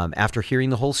after hearing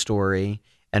the whole story.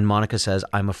 And Monica says,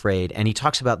 "I'm afraid." And he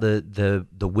talks about the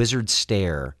wizard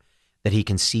stare that he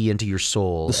can see into your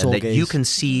soul and that you can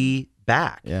see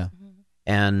back. Yeah.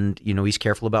 And, he's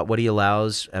careful about what he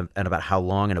allows and about how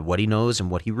long and what he knows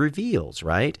and what he reveals,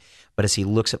 right? But as he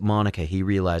looks at Monica, he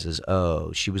realizes,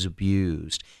 she was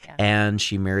abused and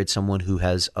she married someone who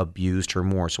has abused her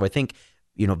more. So I think,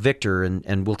 Victor,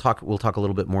 and we'll talk a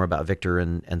little bit more about Victor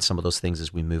and some of those things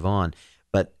as we move on.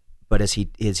 But as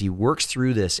he works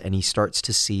through this and he starts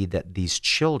to see that these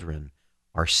children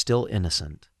are still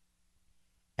innocent,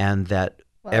 and that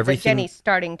everything, Jenny's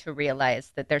starting to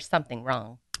realize that there's something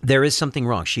wrong. There is something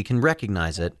wrong. She can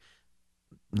recognize it,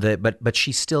 but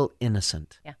she's still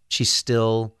innocent. Yeah. She's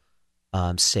still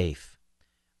safe,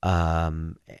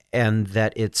 and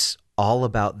that it's all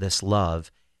about this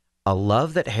love, a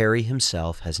love that Harry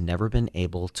himself has never been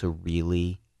able to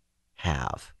really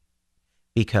have.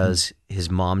 Because his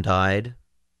mom died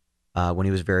when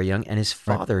he was very young, and his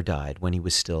father died when he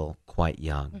was still quite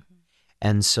young. Mm-hmm.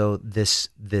 And so this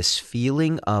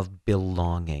feeling of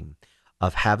belonging,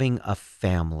 of having a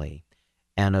family,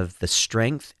 and of the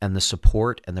strength and the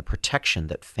support and the protection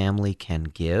that family can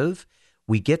give,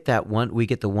 we get the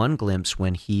one glimpse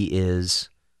when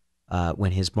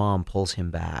when his mom pulls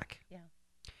him back.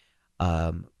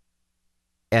 Yeah.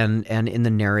 And in the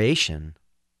narration,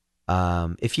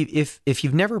 if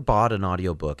you've never bought an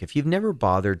audiobook, if you've never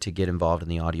bothered to get involved in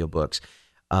the audiobooks,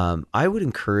 I would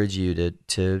encourage you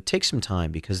to take some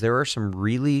time, because there are some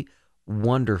really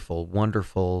wonderful,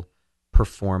 wonderful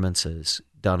performances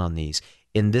done on these.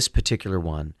 In this particular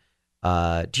one,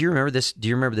 do you remember this? Do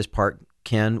you remember this part,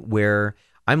 Ken, where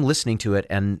I'm listening to it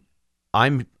and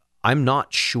I'm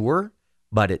not sure,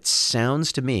 but it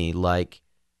sounds to me like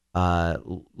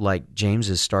James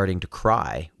is starting to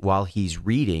cry while he's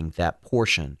reading that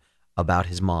portion about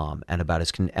his mom and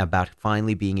about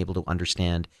finally being able to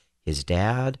understand his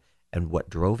dad and what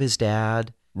drove his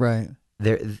dad. Right.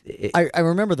 I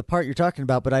remember the part you're talking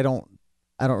about, but I don't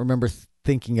remember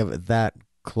thinking of it that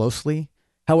closely.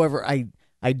 However,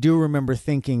 I do remember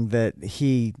thinking that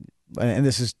he, and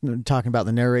this is talking about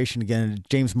the narration again,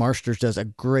 James Marsters does a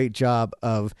great job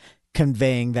of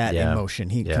conveying that emotion.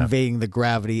 Conveying the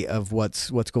gravity of what's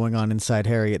going on inside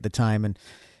Harry at the time. And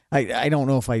I don't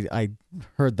know if I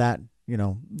heard that,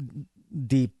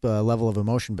 deep level of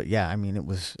emotion, but yeah, I mean, it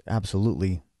was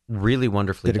absolutely really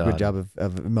wonderfully done. Did a good job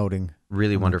of emoting.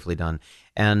 Really wonderfully done.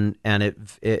 And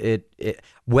it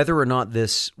whether or not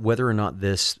this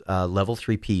level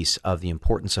 3 piece of the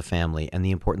importance of family and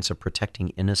the importance of protecting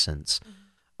innocence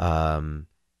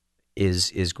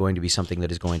is going to be something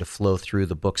that is going to flow through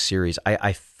the book series.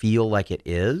 I feel like it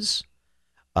is,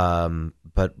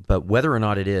 but whether or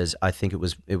not it is, I think it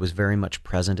was very much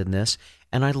present in this,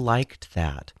 and I liked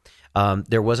that.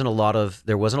 There wasn't a lot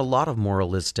of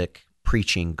moralistic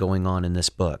preaching going on in this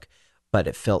book, but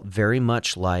it felt very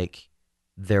much like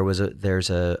there's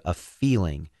a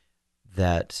feeling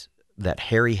that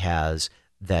Harry has,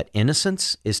 that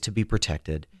innocence is to be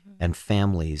protected, and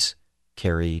families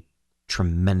carry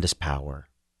tremendous power.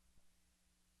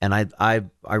 And I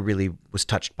really was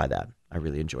touched by that. I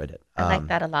really enjoyed it. I like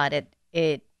that a lot.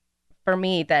 It for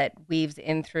me, that weaves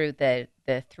in through the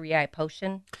 3-eye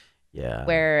potion. Yeah.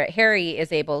 Where Harry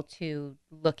is able to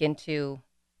look into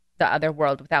the other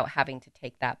world without having to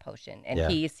take that potion.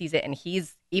 And he sees it, and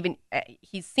he's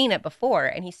seen it before,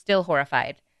 and he's still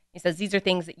horrified. He says, these are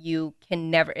things that you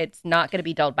can never, it's not going to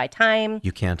be dulled by time.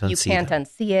 You can't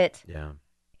unsee it. Yeah.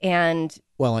 And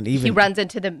he runs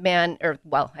into the man, I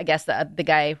guess the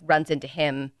guy runs into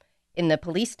him in the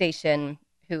police station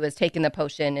who has taken the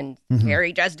potion, and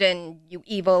Harry Dresden, you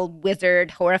evil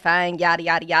wizard, horrifying, yada,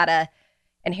 yada, yada.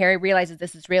 And Harry realizes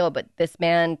this is real, but this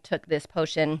man took this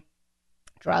potion,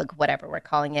 drug, whatever we're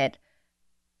calling it,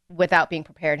 without being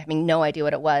prepared, having no idea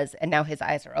what it was, and now his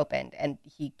eyes are opened, and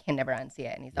he can never unsee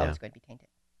it, and he's always going to be tainted.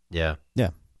 Yeah. Yeah.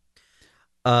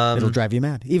 It'll drive you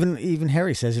mad. Even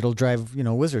Harry says it'll drive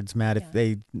wizards mad if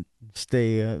they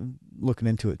stay looking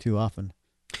into it too often.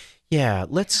 Yeah,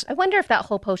 I wonder if that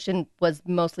whole potion was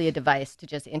mostly a device to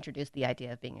just introduce the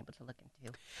idea of being able to look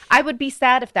into. I would be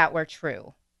sad if that were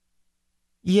true.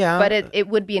 Yeah, but it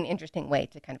would be an interesting way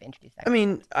to kind of introduce that. I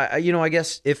mean, I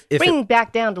guess if bring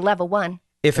back down to level 1.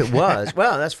 If it was,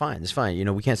 well, that's fine. It's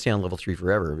fine. We can't stay on level 3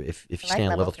 forever. If you stay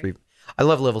on level 3, I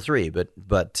love level 3,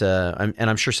 but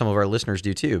I'm sure some of our listeners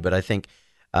do too. But I think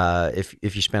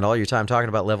if you spend all your time talking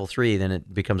about level 3, then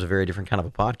it becomes a very different kind of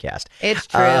a podcast. It's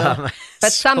true.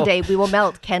 But someday we will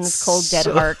melt Ken's cold, dead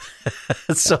heart.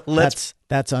 So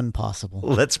that's impossible.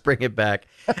 Let's bring it back,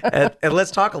 and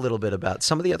let's talk a little bit about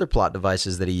some of the other plot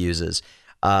devices that he uses.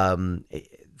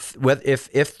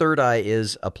 If Third Eye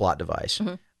is a plot device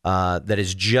that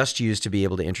is just used to be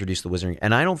able to introduce the wizarding,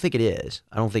 and I don't think it is.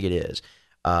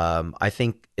 I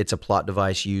think it's a plot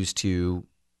device used to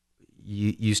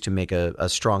make a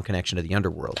strong connection to the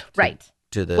underworld, right?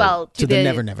 To the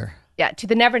Never Never. Yeah, to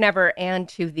the Never Never, and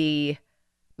to the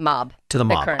mob. To the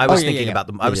mob. I was thinking about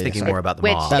I was thinking more about the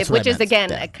mob, which is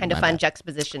again a kind of fun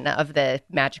juxtaposition of the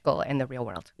magical and the real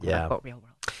world. Yeah, real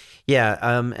world. Yeah,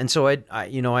 and so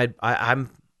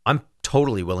I'm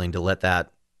totally willing to let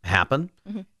that happen,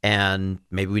 and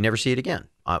maybe we never see it again.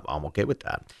 I'm okay with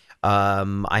that.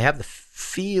 I have the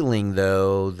feeling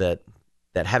though that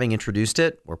having introduced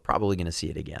it, we're probably going to see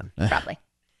it again. Probably.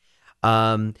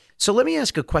 So let me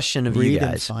ask a question of you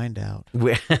guys. And find out.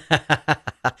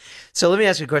 So let me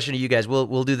ask a question to you guys.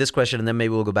 We'll do this question, and then maybe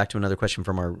we'll go back to another question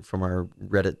from our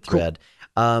Reddit thread.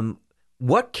 Cool.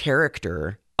 What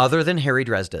character, other than Harry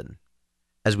Dresden,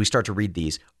 as we start to read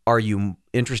these, are you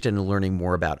interested in learning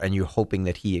more about, and you're hoping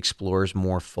that he explores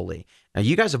more fully? Now,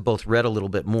 you guys have both read a little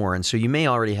bit more, and so you may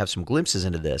already have some glimpses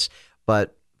into this,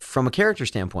 but from a character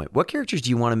standpoint, what characters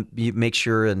do you want to make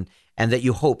sure and that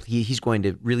you hope he's going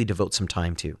to really devote some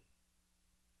time to?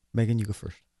 Megan, you go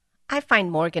first. I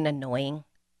find Morgan annoying.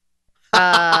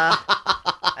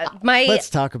 Let's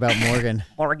talk about Morgan.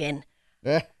 Morgan.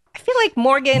 I feel like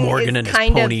Morgan and is his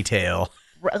kind ponytail.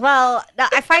 Well,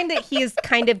 I find that he is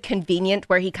kind of convenient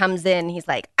where he comes in. He's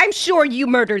like, I'm sure you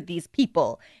murdered these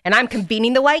people and I'm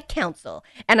convening the White Council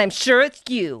and I'm sure it's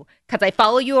you because I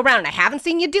follow you around and I haven't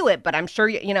seen you do it, but I'm sure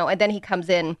you know, and then he comes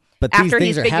in But after these things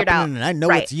he's are figured out. happening and I know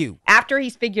it's you. After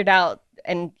he's figured out,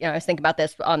 and I was thinking about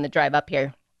this on the drive up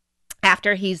here,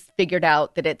 after he's figured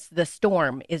out that it's the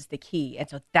storm is the key. And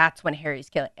so that's when Harry's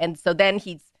killing. And so then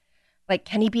he's like,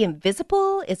 can he be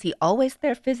invisible? Is he always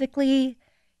there physically?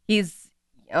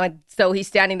 So he's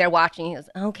standing there watching. He goes,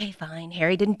 okay, fine.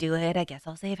 Harry didn't do it. I guess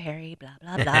I'll save Harry. Blah,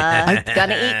 blah, blah.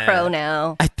 Gonna eat crow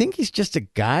now. I think he's just a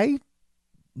guy,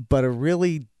 but a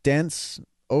really dense,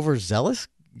 overzealous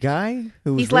guy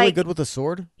who's He's really like- good with a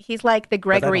sword. He's like the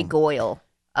Gregory don't- Goyle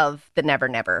of the Never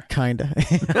Never. Kinda.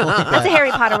 That's a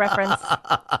Harry Potter reference.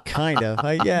 kind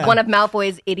of. Yeah. One of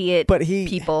Malfoy's idiot But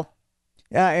people.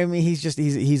 Yeah, I mean,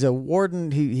 he's a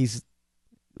warden. His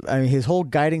whole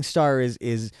guiding star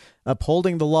is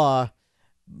upholding the law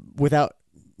without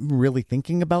really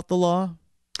thinking about the law.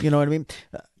 You know what I mean?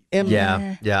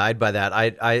 Yeah, I'd buy that.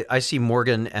 I see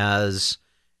Morgan as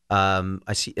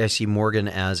I see Morgan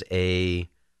as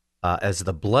as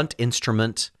the blunt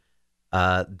instrument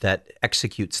that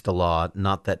executes the law,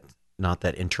 not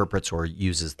that interprets or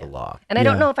uses the law. And I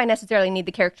don't know if I necessarily need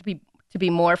the character to be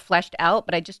more fleshed out,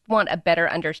 but I just want a better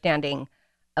understanding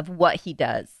of what he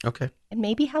does. Okay. And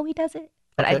maybe how he does it.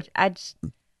 But Okay.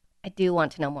 I do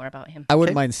want to know more about him. I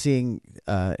wouldn't mind seeing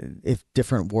if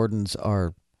different wardens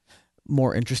are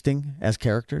more interesting as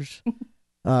characters.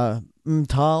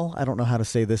 Mtal, I don't know how to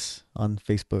say this on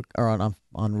Facebook or on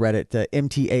Reddit.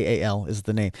 Mtaal is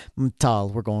the name.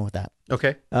 Mtal, we're going with that.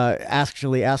 Okay.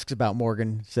 Actually asks about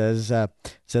Morgan. Says I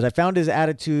found his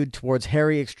attitude towards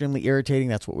Harry extremely irritating.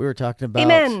 That's what we were talking about.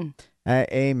 Amen.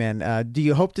 Amen. Do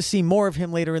you hope to see more of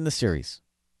him later in the series?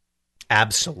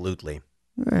 Absolutely.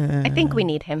 I think we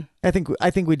need him. I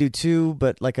think we do too.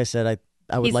 But like I said,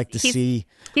 I would like to see.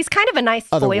 He's kind of a nice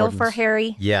other foil wardens. for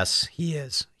Harry. Yes, he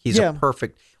is. He's a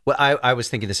perfect. Well, I was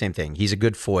thinking the same thing. He's a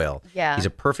good foil. Yeah. He's a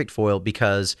perfect foil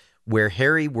because where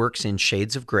Harry works in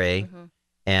shades of gray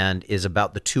and is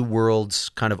about the two worlds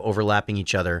kind of overlapping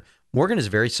each other, Morgan is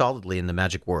very solidly in the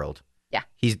magic world. Yeah.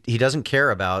 He doesn't care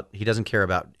about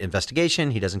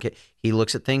investigation. He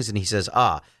looks at things and he says,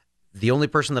 the only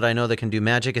person that I know that can do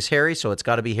magic is Harry, so it's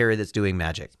got to be Harry that's doing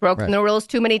magic. Broken the rules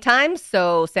too many times,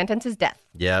 so sentence is death.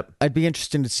 Yep. I'd be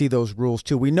interested to see those rules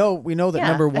too. We know that Yeah,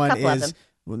 number a one couple of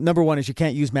is you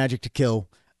can't use magic to kill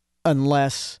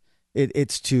unless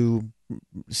it's to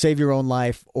save your own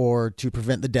life or to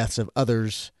prevent the deaths of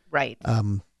others. Right.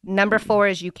 Number 4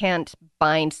 is you can't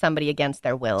bind somebody against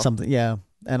their will. Something, yeah.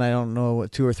 And I don't know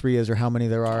what 2 or 3 is or how many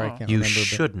there are. I can't You remember.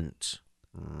 shouldn't.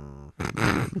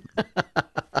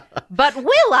 But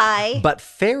will I? But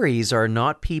fairies are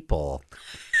not people.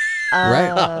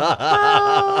 Right.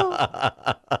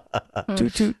 Oh.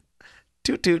 Toot toot.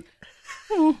 Toot toot.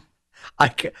 I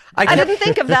didn't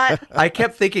think of that. I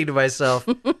kept thinking to myself,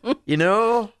 I'm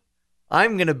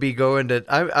going to be going to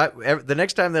the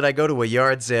next time that I go to a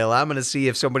yard sale, I'm going to see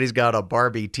if somebody's got a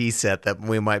Barbie tea set that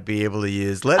we might be able to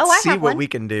use. Let's I see have what one. we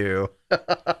can do.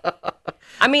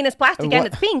 I mean, it's plastic and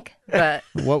it's pink, but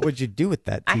What would you do with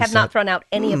that? I tea have not set? thrown out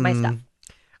any of my stuff.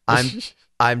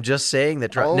 I'm just saying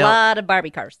that. A lot of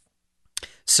Barbie cars.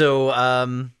 So,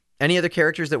 any other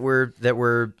characters that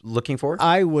we're looking for?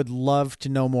 I would love to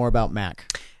know more about Mac.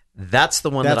 That's the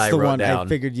one that I the wrote one down. I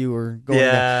figured you were going.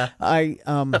 Yeah.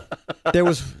 There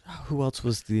was who else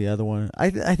was the other one?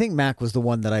 I think Mac was the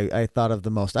one that I thought of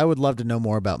the most. I would love to know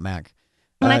more about Mac.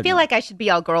 And I feel like I should be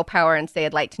all girl power and say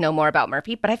I'd like to know more about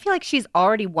Murphy, but I feel like she's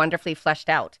already wonderfully fleshed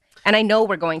out, and I know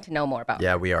we're going to know more about her.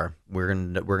 Yeah, we are. We're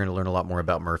gonna learn a lot more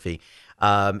about Murphy,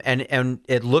 and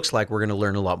it looks like we're gonna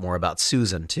learn a lot more about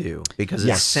Susan too, because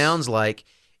it sounds like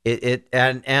it.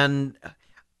 And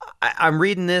I'm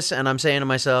reading this and I'm saying to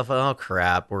myself, oh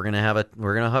crap, we're gonna have a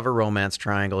romance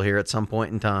triangle here at some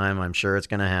point in time. I'm sure it's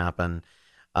gonna happen.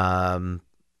 I'm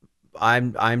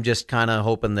just kind of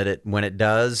hoping that when it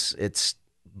does, it's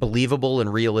believable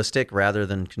and realistic rather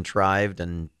than contrived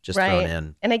and just thrown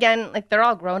in. And again, like they're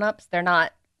all grown-ups. They're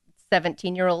not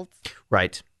 17-year-olds,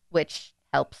 Right. which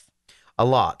helps. A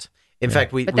lot. In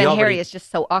fact, But then Harry is just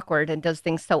so awkward and does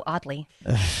things so oddly.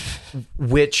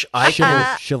 which I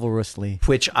chivalrously.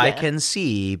 I can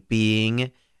see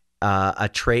being a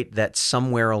trait that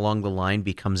somewhere along the line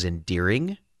becomes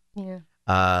endearing. Yeah.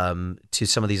 To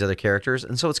some of these other characters,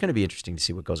 and so it's going to be interesting to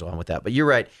see what goes on with that. But you're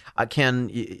right, Ken.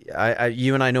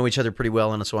 You and I know each other pretty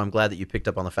well, and so I'm glad that you picked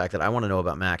up on the fact that I want to know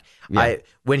about Mac. Yeah.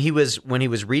 When he was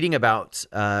reading about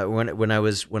when I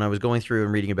was going through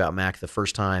and reading about Mac the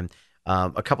first time,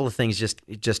 a couple of things just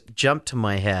jumped to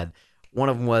my head. One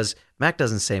of them was, Mac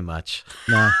doesn't say much.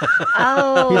 No,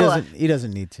 Oh. he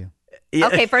doesn't need to. Yeah.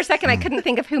 Okay, for a second, I couldn't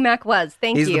think of who Mac was.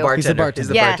 Thank He's you. the bartender. He's the bartender. He's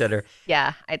the Yes. bartender.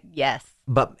 Yeah. Yes.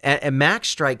 But and Mac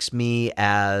strikes me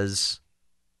as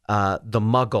the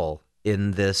muggle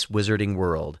in this wizarding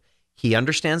world. He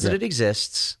understands that it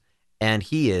exists, and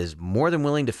he is more than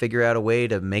willing to figure out a way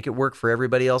to make it work for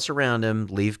everybody else around him.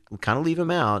 Leave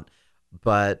him out,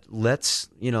 but let's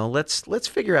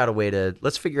figure out a way that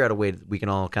we can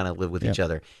all kind of live with each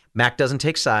other. Mac doesn't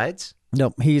take sides.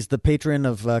 Nope, he's the patron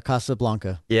of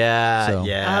Casablanca. Yeah, So-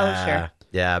 yeah. Oh, sure.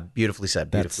 Yeah, beautifully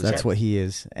said. That's what he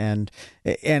is, and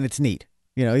it's neat.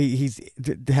 He's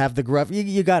to have the gruff.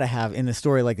 You got to have in a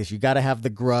story like this. You got to have the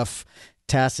gruff,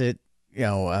 tacit.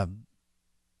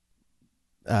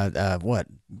 What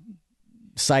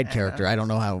side character? I don't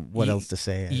know what else to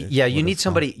say. Yeah, you need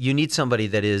somebody. You need somebody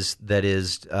that is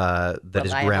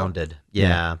Reliable. grounded.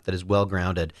 Yeah, that is well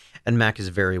grounded. And Mac is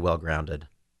very well grounded.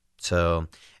 So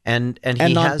and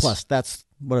he nonplussed. That's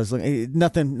what I was looking.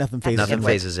 Nothing phases Nothing him.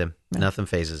 phases him. Nothing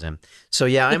phases him. So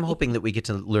yeah, I'm hoping that we get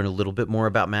to learn a little bit more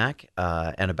about Mac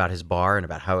and about his bar and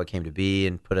about how it came to be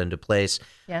and put into place.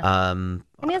 Yeah. And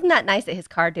isn't that nice that his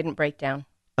car didn't break down?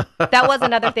 That was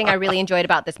another thing I really enjoyed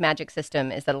about this magic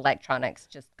system is that electronics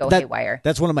just go haywire.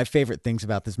 That's one of my favorite things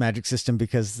about this magic system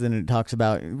because then it talks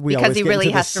about Because always he get really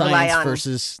into has the to rely science on-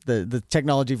 versus the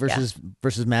technology versus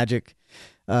magic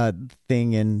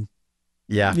thing, and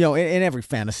Yeah. in every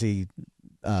fantasy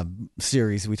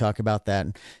series we talk about that,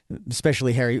 and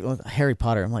especially Harry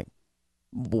Potter. I'm like,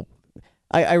 well,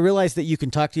 I realize that you can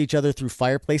talk to each other through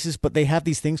fireplaces, but they have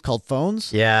these things called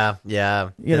phones. Yeah.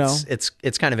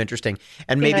 It's kind of interesting,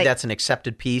 and maybe that's an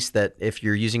accepted piece that if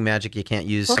you're using magic, you can't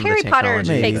use some Harry of the Potter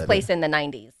technology. takes but- place in the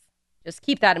 90s. Just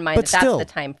keep that in mind. But still, that's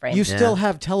the time frame. you still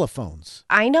have telephones.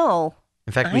 I know.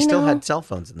 In fact, I we still know. had cell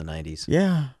phones in the 90s.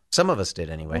 Yeah. Some of us did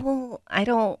anyway. Well, I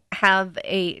don't have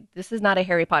this is not a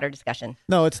Harry Potter discussion.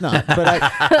 No, it's not. But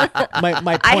my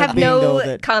point I have being, no though,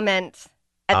 that comment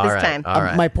at All this right, time. all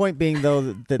right. my point being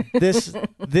though that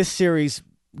this series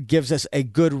gives us a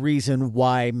good reason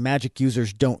why magic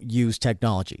users don't use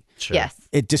technology. Sure. Yes.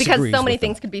 It Because disagrees so many with them.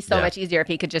 things could be so Yeah. much easier if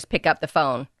he could just pick up the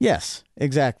phone. Yes,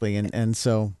 exactly, and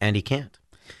so And he can't.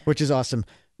 which is awesome.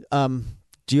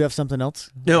 Do you have something else?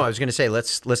 No, I was going to say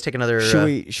let's take another.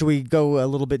 Should we go a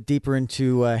little bit deeper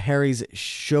into Harry's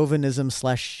chauvinism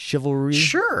 / chivalry?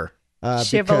 Sure. Because-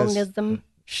 Chivalnism.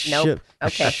 Nope.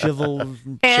 Okay. Chival.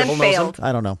 And Chival failed.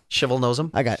 I don't know. Chival knows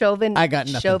him. I got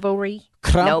nothing. Chivalry.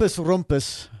 Krampus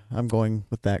Rumpus. I'm going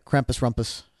with that. Krampus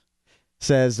Rumpus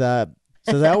says I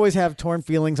always have torn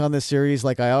feelings on this series.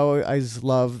 Like I always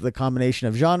love the combination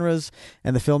of genres,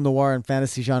 and the film noir and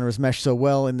fantasy genres mesh so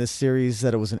well in this series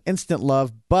that it was an instant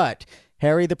love. But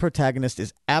Harry, the protagonist,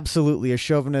 is absolutely a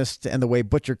chauvinist, and the way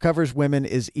Butcher covers women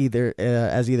is either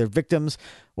as either victims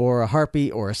or a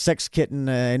harpy or a sex kitten.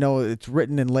 I know it's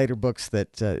written in later books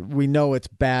that we know it's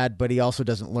bad, but he also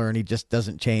doesn't learn. He just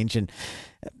doesn't change, and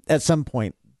at some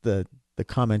point, the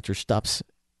commenter stops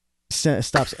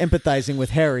empathizing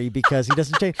with Harry because he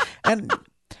doesn't change. And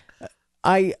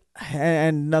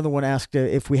another one asked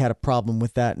if we had a problem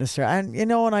with that necessarily.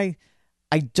 And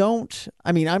I don't.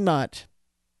 I mean, I'm not.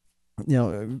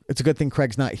 It's a good thing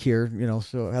Craig's not here.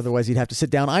 So otherwise he'd have to sit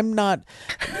down. I'm not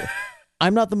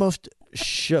the most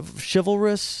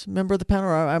chivalrous member of the panel.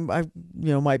 I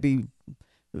might be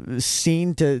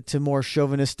seen to more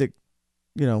chauvinistic.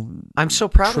 I'm so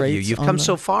proud of you. traits You've on come the-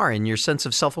 so far in your sense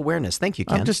of self-awareness. Thank you,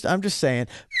 Ken. I'm just saying,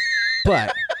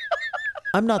 but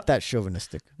I'm not that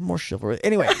chauvinistic. I'm more chivalrous.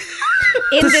 Anyway,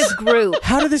 In this group.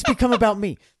 how did this become about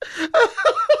me?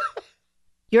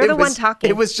 You're It the was- one talking.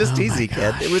 It was just Oh my easy,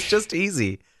 Ken. It was just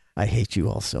easy. I hate you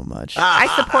all so much. I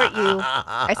support you.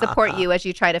 I support you as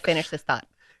you try to finish this thought.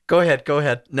 Go ahead.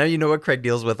 Now you know what Craig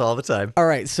deals with all the time. All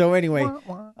right. So anyway,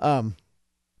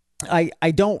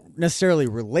 I don't necessarily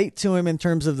relate to him in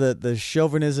terms of the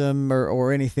chauvinism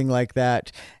or anything like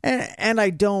that, and I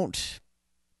don't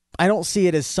see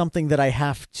it as something that I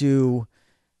have to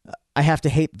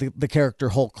hate the character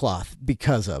whole cloth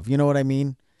because of. You know what I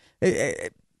mean?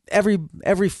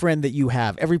 Every friend that you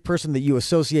have, every person that you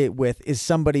associate with is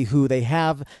somebody who they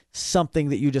have something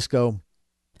that you just go,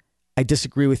 I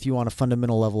disagree with you on a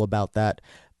fundamental level about that,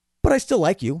 but I still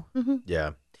like you.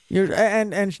 Yeah.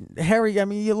 And Harry, I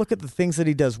mean, you look at the things that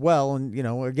he does well, and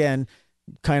again,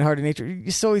 kind-hearted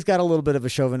nature. So he's got a little bit of a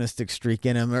chauvinistic streak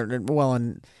in him.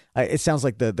 And it sounds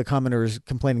like the commenter is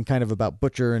complaining kind of about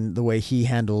Butcher and the way he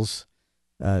handles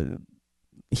how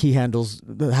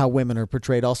women are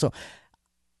portrayed. Also,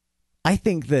 I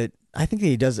think that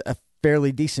he does a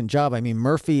fairly decent job. I mean,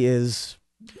 Murphy is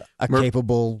a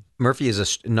capable. Murphy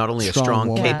is not only a Strong strong,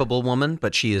 woman. capable woman,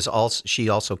 but she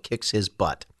also kicks his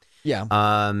butt. Yeah.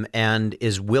 And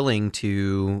is willing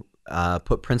to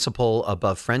put principle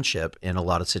above friendship in a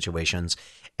lot of situations,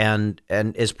 and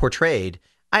is portrayed.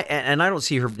 I don't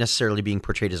see her necessarily being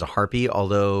portrayed as a harpy,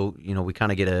 although we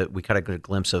kind of get a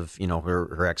glimpse of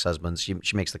her ex-husbands.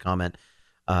 She makes the comment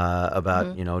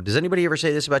about does anybody ever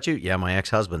say this about you? Yeah, my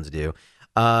ex-husbands do.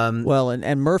 Well,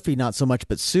 and Murphy not so much,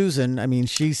 but Susan. I mean,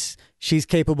 she's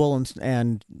capable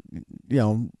and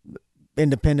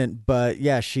independent, but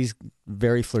yeah, she's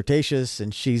very flirtatious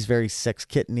and she's very sex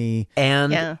kitteny.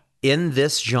 And in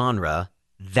this genre,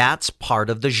 that's part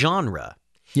of the genre.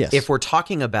 Yes. If we're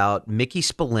talking about Mickey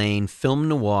Spillane, film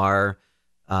noir,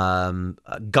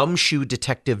 gumshoe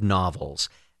detective novels,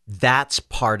 that's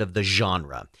part of the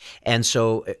genre. And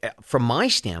so from my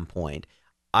standpoint,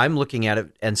 I'm looking at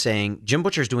it and saying Jim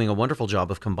Butcher's doing a wonderful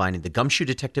job of combining the gumshoe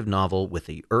detective novel with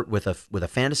a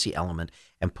fantasy element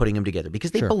and putting them together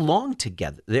because they belong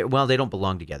together. They don't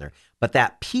belong together, but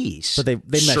that piece, but they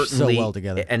mesh so well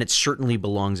together, and it certainly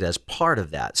belongs as part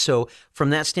of that. So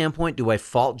from that standpoint, do I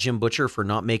fault Jim Butcher for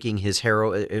not making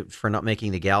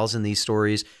the gals in these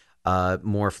stories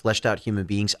more fleshed out human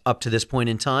beings up to this point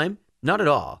in time? Not at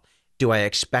all. Do I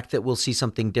expect that we'll see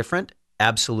something different?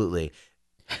 Absolutely.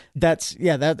 That's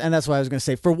why I was going to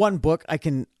say for one book I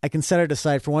can set it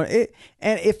aside for one,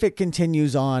 and if it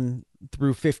continues on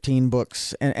through 15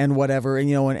 books and whatever,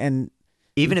 and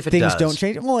even if things don't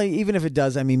change, well, even if it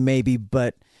does, I mean maybe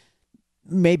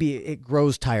it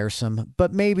grows tiresome,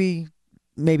 but maybe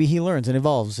he learns and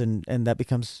evolves and that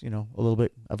becomes a little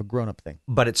bit of a grown up thing.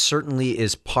 But it certainly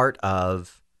is part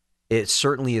of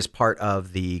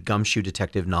the gumshoe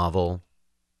detective novel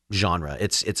genre.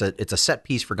 It's a set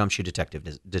piece for gumshoe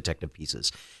detective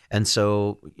pieces. And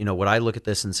so, when I look at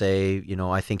this and say,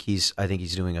 I think he's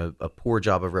doing a poor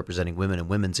job of representing women and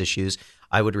women's issues,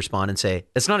 I would respond and say,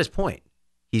 that's not his point.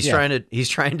 He's trying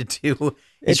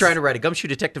to write a gumshoe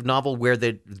detective novel where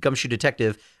the gumshoe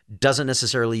detective doesn't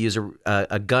necessarily use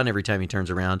a gun every time he turns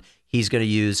around. He's going to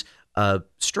use a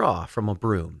straw from a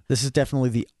broom. This is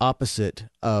definitely the opposite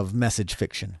of message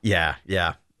fiction. Yeah,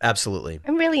 absolutely.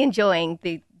 I'm really enjoying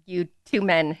you two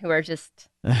men who are just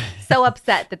so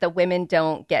upset that the women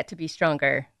don't get to be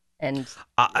stronger. And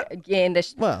I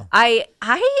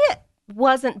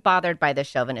wasn't bothered by the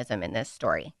chauvinism in this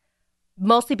story,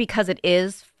 mostly because it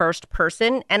is first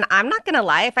person. And I'm not going to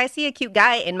lie, if I see a cute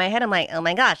guy in my head, I'm like, oh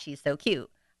my gosh, he's so cute.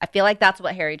 I feel like that's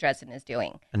what Harry Dresden is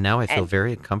doing. And now I feel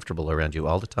very comfortable around you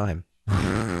all the time.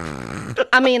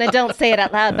 I mean, I don't say it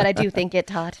out loud, but I do think it,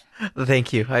 Todd.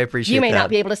 Thank you. I appreciate that. You may not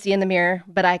be able to see in the mirror,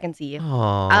 but I can see you.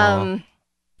 Aww.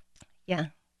 Yeah.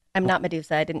 I'm not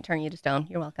Medusa. I didn't turn you to stone.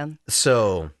 You're welcome.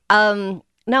 So. No,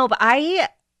 but I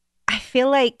feel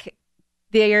like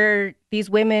these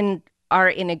women are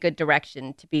in a good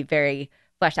direction to be very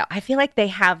fleshed out. I feel like they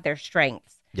have their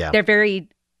strengths. Yeah.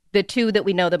 The two that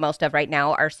we know the most of right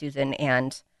now are Susan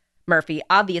and Murphy.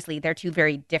 Obviously, they're two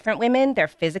very different women. They're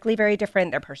physically very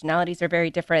different. Their personalities are very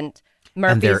different.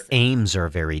 And their aims are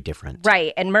very different.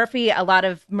 Right. And a lot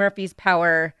of Murphy's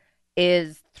power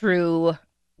is through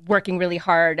working really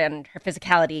hard and her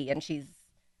physicality. And she's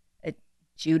a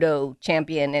judo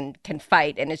champion and can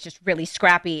fight and is just really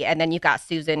scrappy. And then you got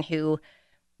Susan, who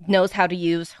knows how to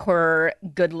use her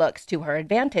good looks to her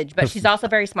advantage. But she's also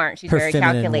very smart. She's very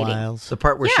calculating. Wiles. The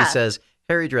part where she says,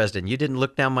 Harry Dresden, you didn't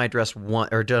look down my dress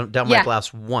down my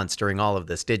blouse once during all of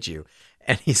this, did you?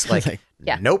 And he's like,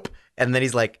 nope. And then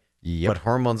he's like, but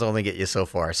hormones only get you so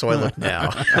far. So I look now.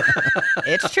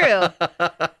 It's true.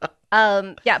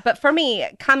 But for me,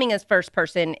 coming as first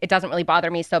person, it doesn't really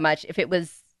bother me so much. If it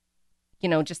was,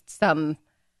 just some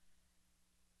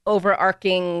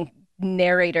overarching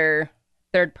narrator,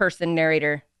 third person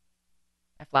narrator,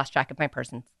 I've lost track of my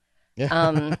persons.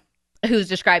 Who's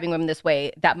describing women this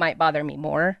way, that might bother me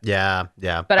more. Yeah.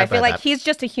 But I feel like he's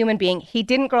just a human being. He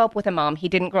didn't grow up with a mom. He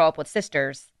didn't grow up with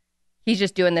sisters. He's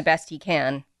just doing the best he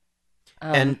can.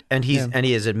 And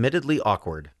he is admittedly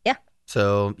awkward. Yeah.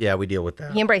 So we deal with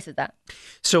that. He embraces that.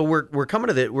 So we're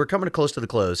coming close to the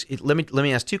close. Let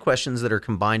me ask two questions that are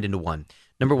combined into one.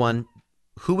 Number one,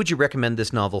 who would you recommend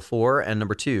this novel for? And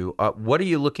number two, what are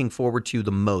you looking forward to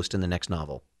the most in the next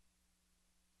novel?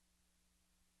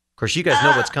 Of course, you guys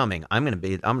know what's coming. I'm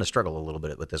gonna struggle a little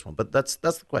bit with this one, but that's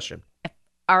the question. I've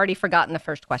already forgotten the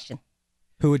first question.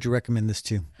 Who would you recommend this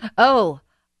to? Oh,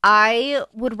 I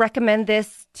would recommend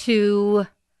this to.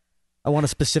 I want a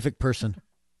specific person.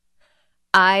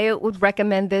 I would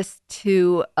recommend this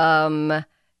to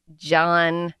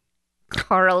John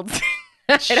Carlson.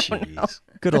 I don't know.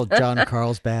 Good old John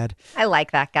Carlsbad. I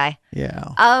like that guy.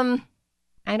 Yeah.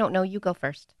 I don't know. You go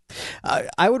first.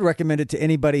 I would recommend it to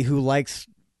anybody who likes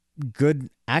good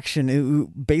action, who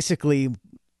basically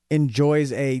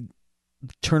enjoys a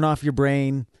turn off your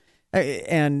brain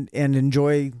and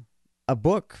enjoy a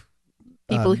book.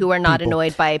 People who are not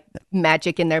annoyed by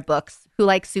magic in their books, who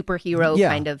like superhero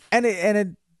kind of.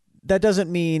 And that doesn't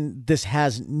mean this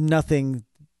has nothing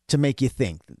to make you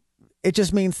think. It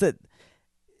just means that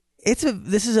this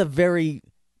is a very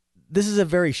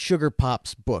sugar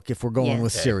pops book if we're going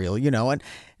with cereal, and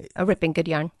a ripping good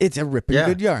yarn. It's a ripping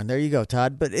good yarn. There you go,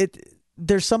 Todd. But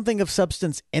there's something of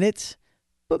substance in it,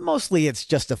 but mostly it's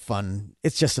just a fun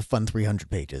 300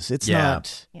 pages. It's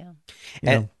not. Yeah.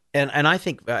 And I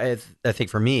think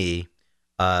for me,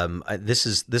 this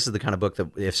is the kind of book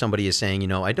that if somebody is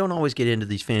saying, I don't always get into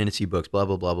these fantasy books, blah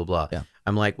blah blah blah blah. Yeah.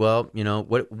 I'm like, well,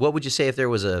 what would you say if there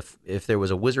was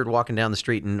a wizard walking down the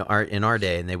street in our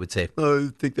day, and they would say, oh, I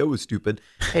think that was stupid.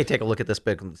 Hey, take a look at this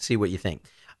book and see what you think.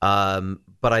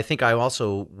 But I think I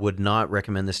also would not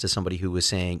recommend this to somebody who was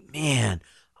saying, man,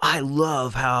 I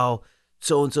love how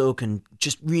so-and-so can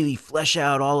just really flesh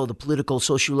out all of the political,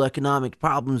 socioeconomic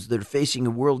problems that are facing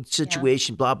a world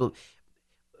situation, blah, blah.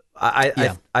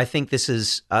 I think this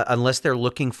is, unless they're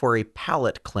looking for a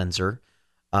palate cleanser,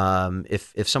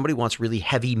 if somebody wants really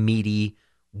heavy, meaty,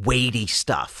 weighty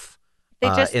stuff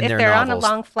in their they're novels, on a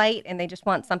long flight and they just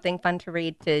want something fun to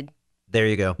read there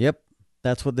you go. Yep.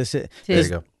 That's what this is. There you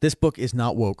go. This book is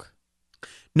not woke.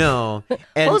 No.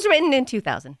 It was written in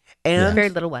 2000. And very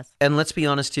little was. And let's be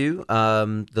honest too,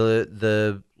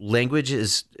 the language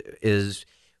is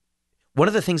one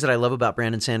of the things that I love about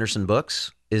Brandon Sanderson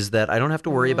books is that I don't have to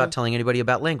worry about telling anybody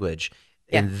about language.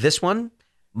 Yeah. In this one,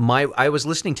 I was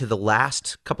listening to the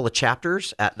last couple of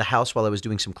chapters at the house while I was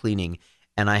doing some cleaning,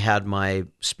 and I had my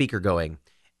speaker going,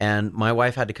 and my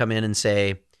wife had to come in and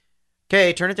say,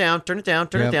 okay, turn it down,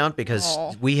 because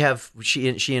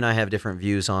she and I have different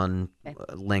views on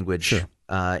language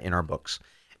in our books.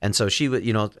 And so she would,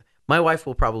 my wife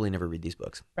will probably never read these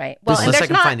books. Right. Well, and there's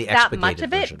not that much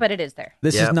of it, but it is there.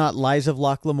 This is not Lies of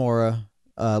Locke Lamora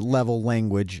level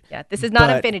language. Yeah, this is not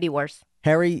Infinity Wars.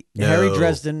 Harry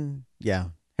Dresden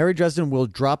will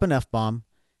drop an F-bomb,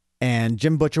 and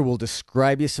Jim Butcher will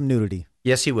describe you some nudity.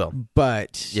 Yes, he will.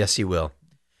 Yes, he will.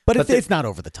 But it's not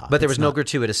over the top. But there was no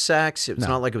gratuitous sex. It's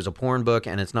not like it was a porn book,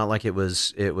 and it's not like it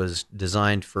was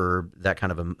designed for that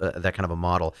kind of a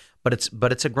model. But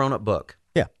it's a grown up book.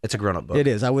 Yeah, it's a grown up book. It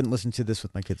is. I wouldn't listen to this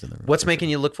with my kids in the room. What's making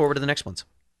you look forward to the next ones?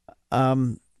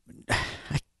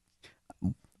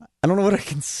 I don't know what I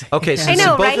can say. Okay,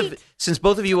 since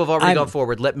both of you have already gone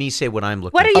forward, let me say what I'm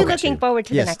looking. What are you looking looking forward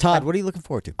to? Yes, the next Todd. one? What are you looking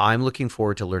forward to? I'm looking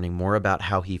forward to learning more about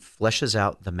how he fleshes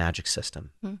out the magic system.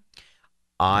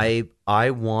 I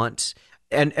want.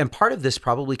 And part of this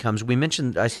probably comes. We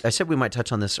mentioned. I said we might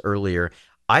touch on this earlier.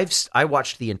 I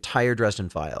watched the entire Dresden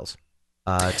Files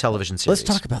television series. Let's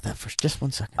talk about that for just 1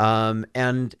 second.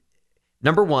 And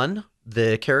number one,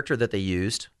 the character that they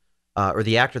used, or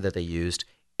the actor that they used,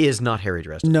 is not Harry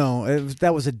Dresden. No,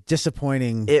 that was a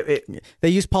disappointing. They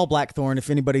used Paul Blackthorne.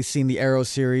 If anybody's seen the Arrow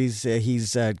series,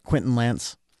 he's Quentin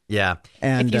Lance. Yeah.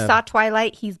 And if you saw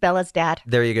Twilight, he's Bella's dad.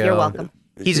 There you go. You're welcome.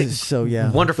 He's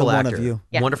a wonderful actor.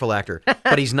 Wonderful actor.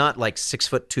 But he's not like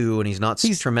 6'2", and he's not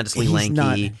tremendously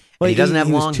lanky. And he doesn't have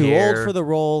long hair. He was too old for the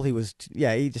role. He was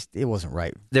it wasn't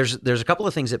right. There's a couple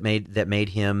of things that made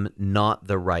him not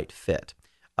the right fit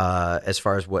as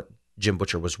far as what Jim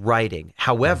Butcher was writing.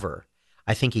 However,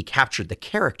 I think he captured the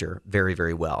character very,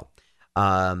 very well.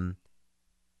 I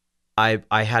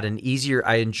had an easier.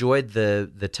 I enjoyed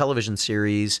the television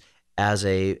series as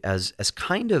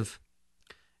kind of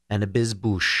an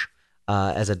amuse-bouche,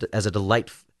 as a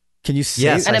delight. Can you say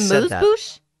yes, an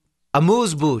amuse-bouche?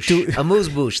 Amuse-bouche.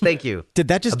 Amuse-bouche. Thank you. Did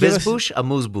that just give us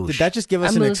amuse-bouche? Did that just give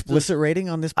us an explicit rating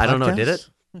on this podcast? I don't know. Did it?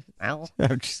 Well,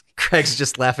 Craig's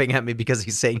just laughing at me because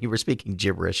he's saying you were speaking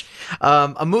gibberish.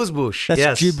 Amuse-bouche.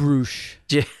 That's gibberish.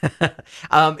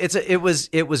 It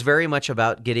was very much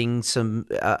about getting some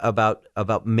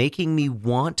about making me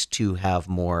want to have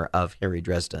more of Harry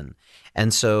Dresden.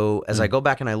 And so as I go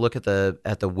back and I look at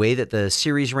the way that the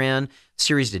series ran,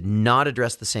 series did not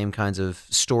address the same kinds of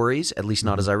stories, at least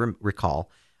not as I recall,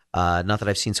 not that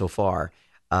I've seen so far.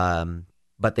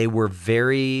 But they were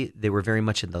very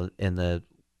much in the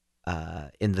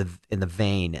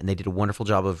vein, and they did a wonderful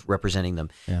job of representing them.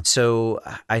 Yeah. So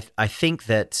I think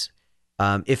that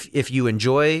if you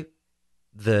enjoy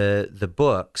the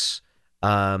books,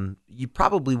 you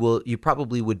probably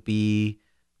would be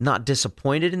not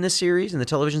disappointed in the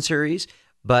television series,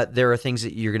 but there are things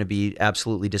that you're going to be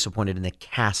absolutely disappointed in the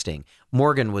casting.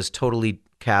 Morgan was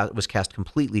cast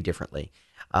completely differently.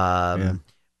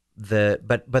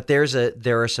 but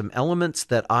there are some elements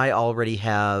that I already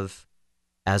have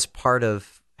as part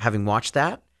of having watched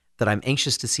that I'm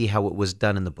anxious to see how it was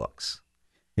done in the books.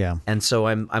 Yeah. And so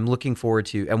I'm looking forward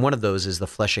to, and one of those is the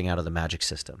fleshing out of the magic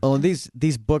system. Well, and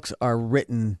these books are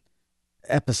written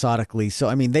episodically, so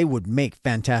I mean they would make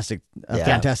fantastic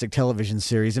television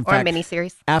series. In fact, a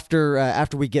miniseries.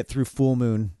 After we get through Full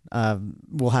Moon,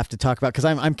 we'll have to talk about, because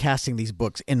I'm casting these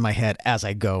books in my head as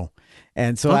I go,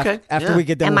 and so after we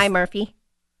get done, am I Murphy?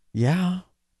 Yeah.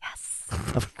 Yes.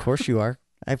 Of course you are.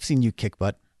 I've seen you kick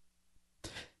butt.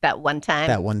 That one time.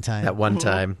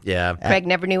 Yeah. Craig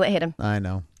never knew what hit him. I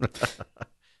know.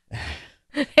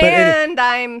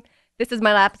 This is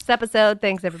my last episode.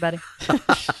 Thanks, everybody.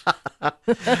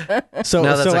 So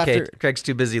no, that's okay. Craig's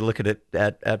too busy looking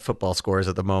at football scores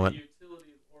at the moment.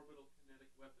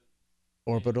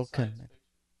 Orbital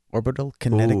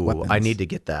kinetic weapons. I need to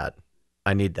get that.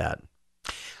 I need that.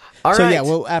 All so right. Yeah,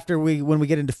 well, when we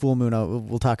get into Full Moon,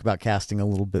 we'll talk about casting a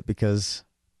little bit because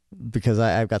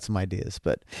I've got some ideas.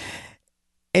 But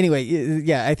anyway,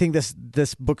 yeah, I think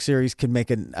this book series could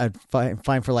make a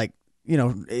fine for, like, you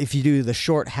know, if you do the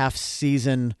short half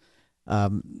season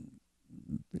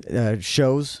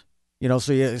shows, you know,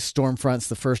 so Stormfront's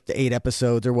the first 8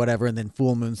 episodes or whatever, and then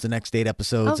Full Moon's the next 8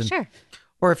 episodes. Oh, sure.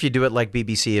 Or if you do it like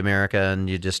BBC America and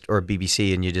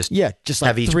BBC and you just just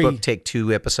have like each book take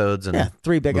 2 episodes and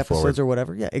 3 big episodes forward. Or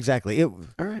whatever. Yeah, exactly. All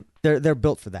right, they're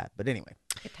built for that. But anyway,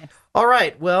 good time. All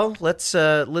right. Well, let's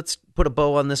put a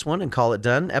bow on this one and call it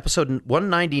done. Episode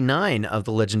 199 of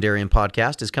the Legendarium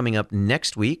podcast is coming up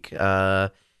next week.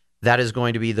 That is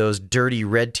going to be those dirty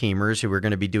red teamers who are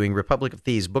going to be doing Republic of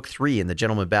Thieves Book 3 in the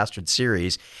Gentleman Bastard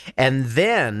series, and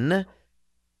then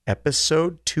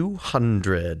episode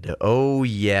 200. Oh,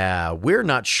 yeah. We're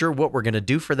not sure what we're going to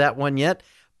do for that one yet,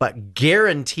 but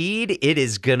guaranteed it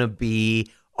is going to be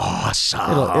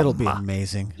awesome. It'll be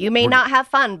amazing. You may not have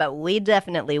fun, but we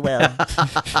definitely will.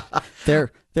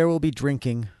 There will be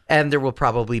drinking. And there will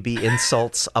probably be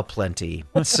insults aplenty.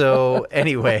 So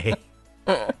anyway,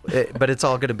 but it's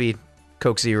all going to be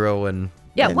Coke Zero and...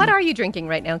 Yeah, what are you drinking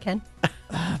right now, Ken?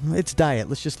 It's diet.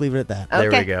 Let's just leave it at that. Okay.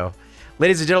 There we go.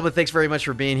 Ladies and gentlemen, thanks very much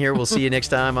for being here. We'll see you next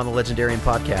time on the Legendarium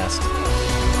Podcast.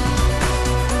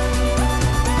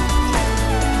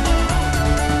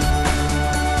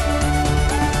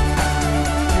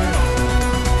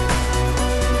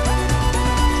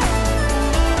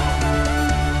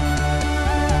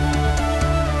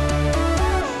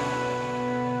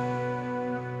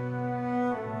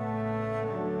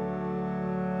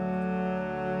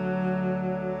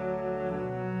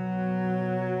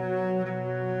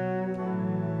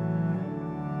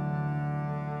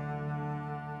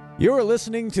 You're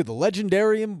listening to the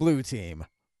Legendarium Blue Team.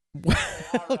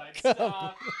 Welcome.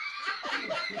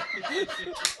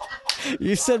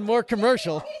 You said more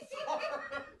commercial.